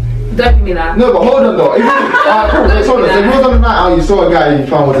 Don't give me that. No, but hold on though. If you was on the night out, you saw a guy you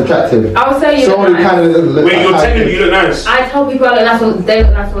found was attractive. I would say you look Someone who nice. kind of looked Wait, you're telling me you look nice? I tell people I look nice. They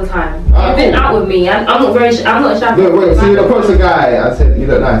look nice all the time. Ah, You've been cool. out with me. I'm not shy. No, wait, so you approached a guy and said you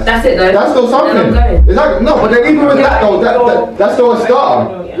look nice. That's it though. That's still something. Then I'm going. Exactly. No, but then even with that though, that's still a start.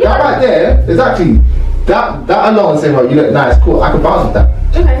 That right there, exactly. That alone saying, "Oh, you look nice, cool." I can bounce with that.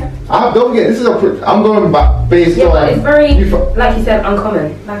 Okay. Don't forget, I'm going back based Yeah, on. but it's very, like you said,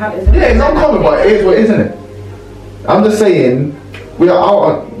 uncommon. Like, Yeah, it's uncommon, but it is what, isn't it? I'm just saying, we're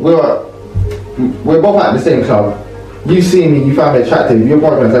both at the same club. You see me, you find me attractive. Your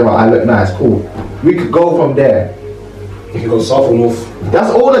boyfriend said, "Well, I look nice, cool." We could go from there. You can go south or north. That's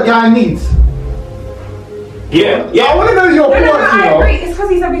all the guy needs. Yeah. I want to know your No, points, I agree. It's because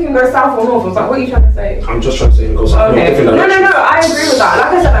he said we can go south or north. I was like, what are you trying to say? I'm just trying to say you can go south. Okay. Different No, directions. I agree with that. Like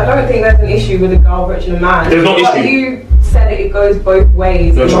I said, I don't think there's an issue with a girl approaching a man. There's no but issue. You said it goes both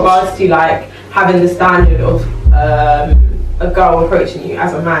ways No in choice. regards to like having the standard of a girl approaching you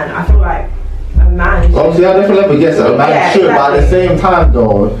as a man. I feel like a man. Obviously, at a different level, yes, a man Yeah, should, but at the exactly. same time,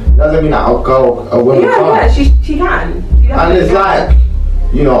 though, doesn't mean that a woman Yeah, can't. she can. She And definitely it's can. like,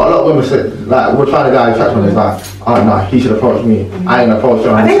 a lot of women say, like, we're trying to get attraction. It's like, oh no, he should approach me. I ain't approach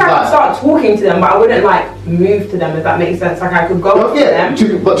him. I think It's I could like, start talking to them, but I wouldn't like move to them if that makes sense. Like I could go up to them.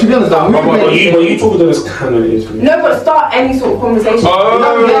 but to be honest, though, But you talk to them as kind of is. No, but start any sort of conversation.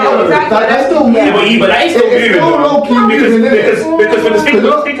 Oh. Exactly. That's still Yeah, but that is still It's moving. still though. low-key moving, isn't it? Because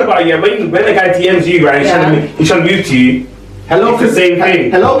when think about it, yeah, when a guy DMs you, right, he's trying to move to you. Hello, It's the same thing.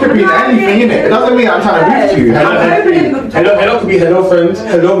 Hello could be anything, innit? It doesn't mean I'm trying to reach you. Hello could be hello friend,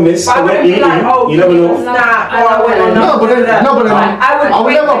 hello miss. But I wouldn't be like, oh, you never know. snap, I went on. No, but then I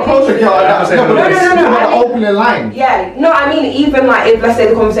would never approach a girl like that. No, but No, it's no, still no, about the opening line. Yeah, no, I mean, even like if let's say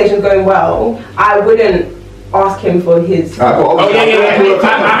the conversation's going well, I wouldn't ask him for his. I can't. Exactly,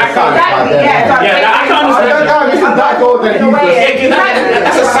 yeah. I can't understand. This is that goal that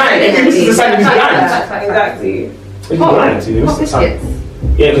That's a sign. This is a sign that he's blind. Exactly. He's blind. What biscuits?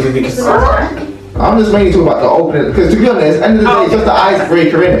 Yeah, because I'm just mainly talking about the opening, because to be honest, end of the day, it's just the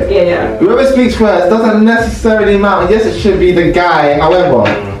icebreaker, innit? Yeah. Whoever speaks first doesn't necessarily matter. Yes, it should be the guy. However,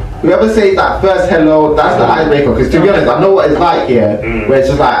 whoever says that first hello, that's the icebreaker. Because to be honest, I know what it's like here, where it's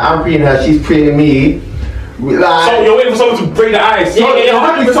just like I'm preying her, she's preying me. Like, so you're waiting for someone to break the ice.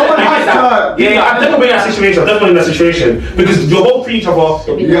 Exactly, someone has to. Yeah, I've never been in that situation. I've never been in that situation because you're both pre each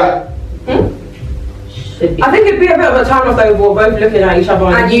other. Yeah. I think it'd be a bit of a time off though if we're both looking at each other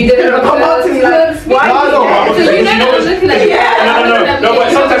And you didn't come up to me like, why are you No, So you know I'm looking at you. No, but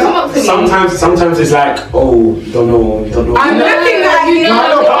sometimes it's like, oh, you don't know. I'm looking at you.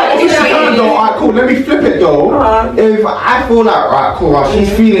 Alright, cool. Let me flip it though. If I feel like, alright, cool, she's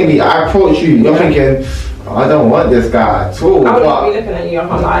feeling me, I approach you, you're thinking, I don't want this guy at all. I wouldn't be looking at you, I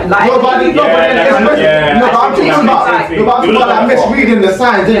can't lie. I'm talking about misreading the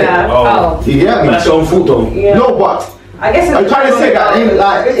signs, innit? Oh. You get me? That's your own fault though. No, but I guess I'm trying to say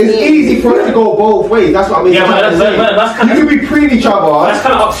that it's easy for it to go both ways. That's what I mean. Yeah, but that's kind of. You can be preying each other. That's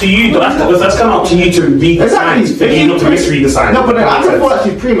kind of up to you, though. That's kind of up to you to read the signs, for you not to misread the signs. No, but then I don't feel like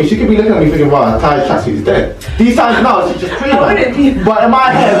she's preying me. She could be looking at me thinking, wow, Ty's tracksuit's dead. These signs now, she's just preying me. But in my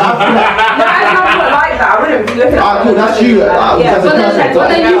head, I feel like. No, I don't like that. I wouldn't be looking at Cool, that's you. But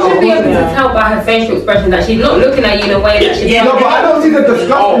then you should be able to tell by her facial expression that she's not looking at you in a way that she's. No, but I don't see the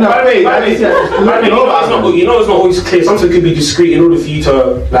disgust in her face. You know it's not always clear. Sometimes it could be discreet in order for you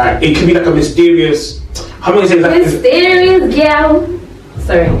to, like, it could be like a mysterious. How many say like mysterious gal?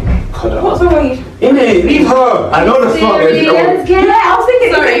 Sorry. What's wrong with you? Innit, leave her. I know the song. Yeah, I was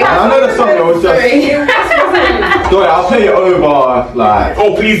thinking. Sorry. I know the song. It was just. Sorry, I'll play it over. Like.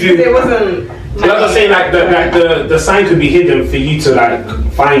 Oh, please do. It wasn't. You know what I'm saying? Like the sign could be hidden for you to like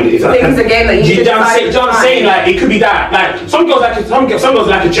find it. It's a game that you should decide. You know what I'm saying? Like it could be that. Like some girls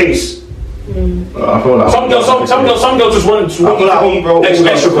like a chase. I feel like some girls just want to be extra. I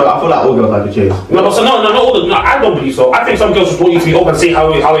feel like all girls like to chase. No, not all. No, I don't believe so. I think some girls just want you to be open and say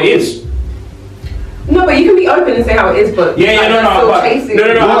how it is. No, but you can be open and say how it is, but no.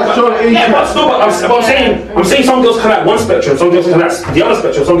 I'm saying some girls can like one spectrum, some girls can like the other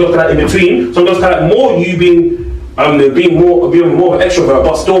spectrum, some girls can like in between, some girls can like more you being more of an extrovert,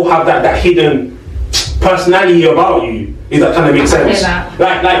 but still have that hidden personality about you. If that kind of makes sense.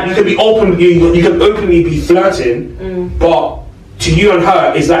 Like you can be open, you can openly be flirting, but to you and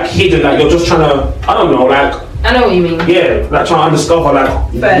her is like hidden, like you're just trying to, I don't know, like. I know what you mean. Yeah, like trying to undiscover, like.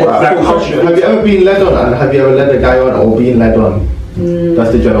 Have you ever been led on, and have you ever led a guy on or been led on?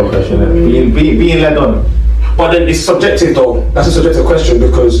 That's the general question. Being led on. But then it's subjective though. That's a subjective question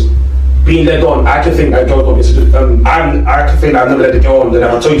because being led on, I can think that girl got me. I can think that I've never led a girl on. Then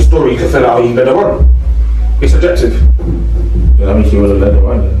if I tell you a story, you can figure out how you led her on. It's subjective. That means you would have led her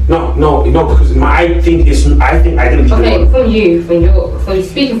on. Then. No, because I think I didn't. Okay, from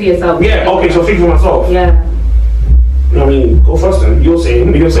speaking for yourself. Yeah. Okay, so speaking for myself. Yeah. I mean, go first then. You're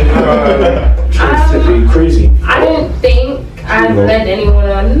saying crazy. I don't think I've led anyone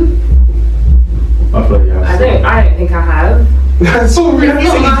on. I feel like you have. I don't think I have. That's so weird.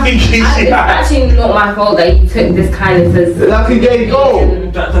 It's actually not my fault that you took this kindness as. Lucky there you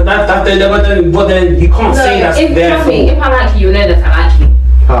go. But then you can't say that's their fault. If I like you, you know that I like you.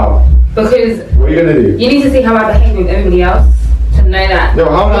 How? Because what are you gonna do? You need to see how I behave with everybody else to know that. No,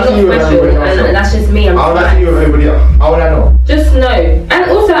 how would I see you with everybody else? And that's just me. How would I see you with everybody else? How would I know? Just know. And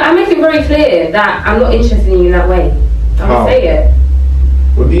also, I make it very clear that I'm not interested in you in that way. I would say it.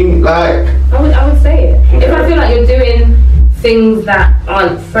 What do you like? I would say it. Okay. If I feel like you're doing things that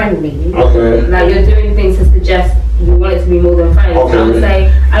aren't friendly, like you're doing things to suggest you want it to be more than friends, I would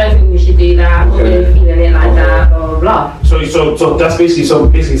say, I don't think we should do that. I'm not really feeling it like that, blah blah blah. So that's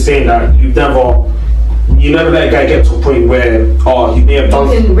basically saying that you never let a guy get to a point where you may have done.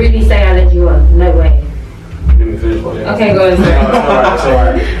 You can really say I led you on. No way. Let me finish. Okay, go on.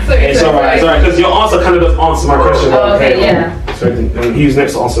 It's alright. Because your answer kind of does answer my question. Okay, yeah. So who's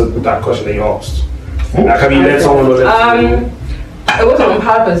next to answer that question that you asked? Like, have you led someone or it wasn't on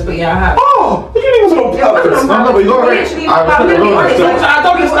purpose, but yeah, I have. Oh, what do you mean it wasn't on purpose? No, but you're right. I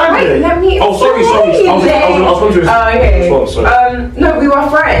don't understand. Let me. Oh, sorry. I was wondering. Okay. No, we were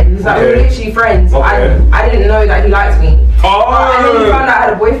friends. Like, we were literally friends. I didn't know that he liked me. And then he found out I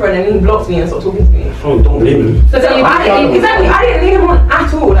had a boyfriend, and he blocked me and stopped talking to me. Oh, don't blame him. I didn't lead him on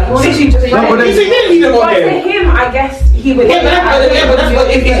at all. Like, literally just. You didn't lead him on. But to him, I guess he would. But that's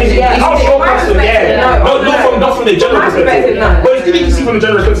what not from the general perspective. But it's good to see from the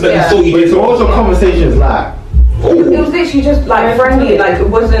general perspective that you thought you did. So also conversations like It was literally just like friendly, like it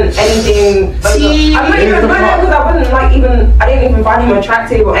wasn't anything. See, I'm not even because I wasn't like even. I didn't even find him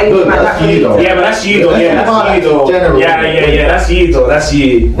attractive or anything like that. Yeah, but that's you though. Yeah, that's you though. Yeah. That's you though. That's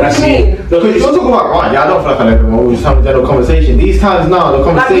you. That's you. Because you're talking about right. Yeah, I don't feel like I never know. We're just having a general conversation. These times now, the Like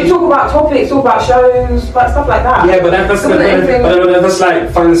we conversation. talk about topics, talk about shows, about stuff like that. Yeah, but that's like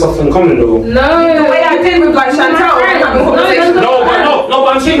finding stuff in common though. No. The way I did with like Chantal. No,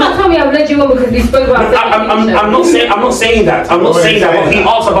 but I'm saying You can't tell me I've led you on because we spoke about. I'm not saying that. But he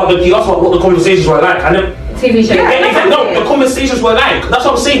asked about what the conversations were like. And then, TV show. no, the conversations were like. That's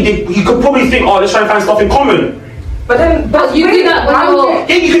what I'm saying. You could probably think, oh, let's try and find stuff in common. But you do that when you're.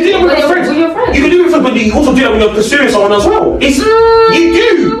 Yeah, you can do that with your friends. You can do it with friends, but you also do that when you're pursuing someone as well. You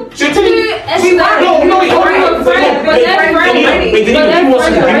do. So you're telling me.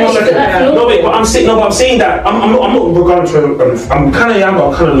 But I'm saying that I'm not regarding to. I'm kind of young, but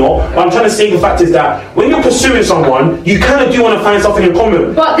I'm kind of not. But I'm trying to say the fact is that when you're pursuing someone, you kind of do want to find something in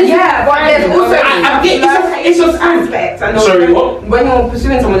common. But there's also it's an aspect. Sorry, what? When you're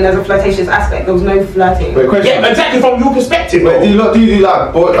pursuing someone, there's a flirtatious aspect. There was no flirting. Wait, question. Yeah, exactly from your perspective. Wait, do you do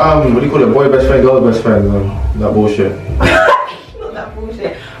like boy, what do you call it? Boy best friend, girl best friend, that bullshit. Not that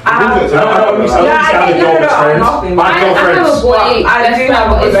bullshit. I have a boy best friend,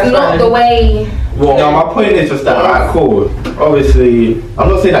 but it's not the way. Well, no, my point is just that, alright, cool. Obviously, I'm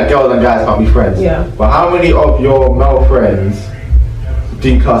not saying that girls and guys can't be friends. Yeah. But how many of your male friends do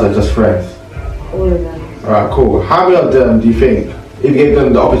you class as just friends? All of them. Alright, cool. How many of them do you think, if you gave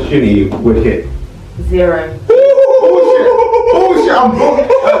them the opportunity, would hit? 0. Bullshit, I'm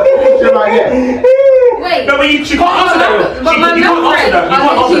bullshit right here. Wait. No, but she can't answer that. But my male friends are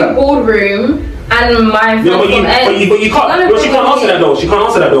literally boardroom and my friends from Ed. But you can't. She can't answer that though. She can't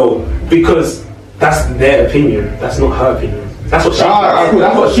answer that though because that's their opinion. That's not her opinion. That's what she.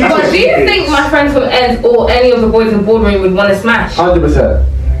 That's what she. But do you think my friends from Ed or any of the boys in boardroom would want to smash? 100%.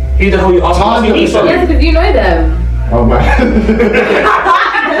 Who the hell you asking me? Yes, because you know them. Oh man.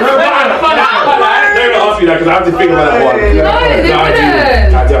 Don't ask me that because I have to think about that one.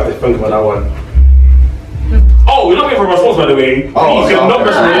 I do have to think about that one. Oh, you're not getting for a response, by the way. Please, you're not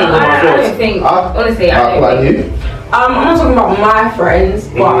responding for my I don't think. Honestly, I don't think. I'm not talking about my friends,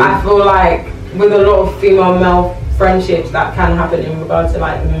 but I feel like with a lot of female-male friendships that can happen in regards to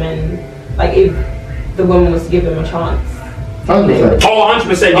like men, like if the woman was to give them a chance. 100%. Oh,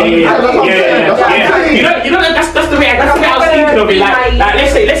 100%. Yeah. You know that's the way I was thinking of it. Like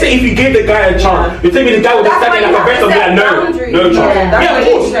let's say if you give the guy a chance, you think the guy would just stand there like a rest of like no chance.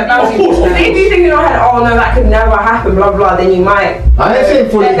 Yeah, of course. If you think in your head, oh no, that could never happen, blah blah, then you might. I didn't say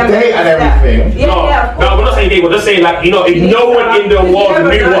for the date and everything. Yeah. No, we're not saying date. We're just saying like if no one in the world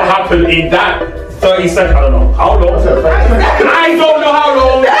knew what happened in that 30 seconds. I don't know how long. I don't know how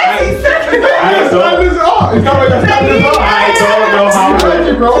long. 30 seconds. I don't know how long.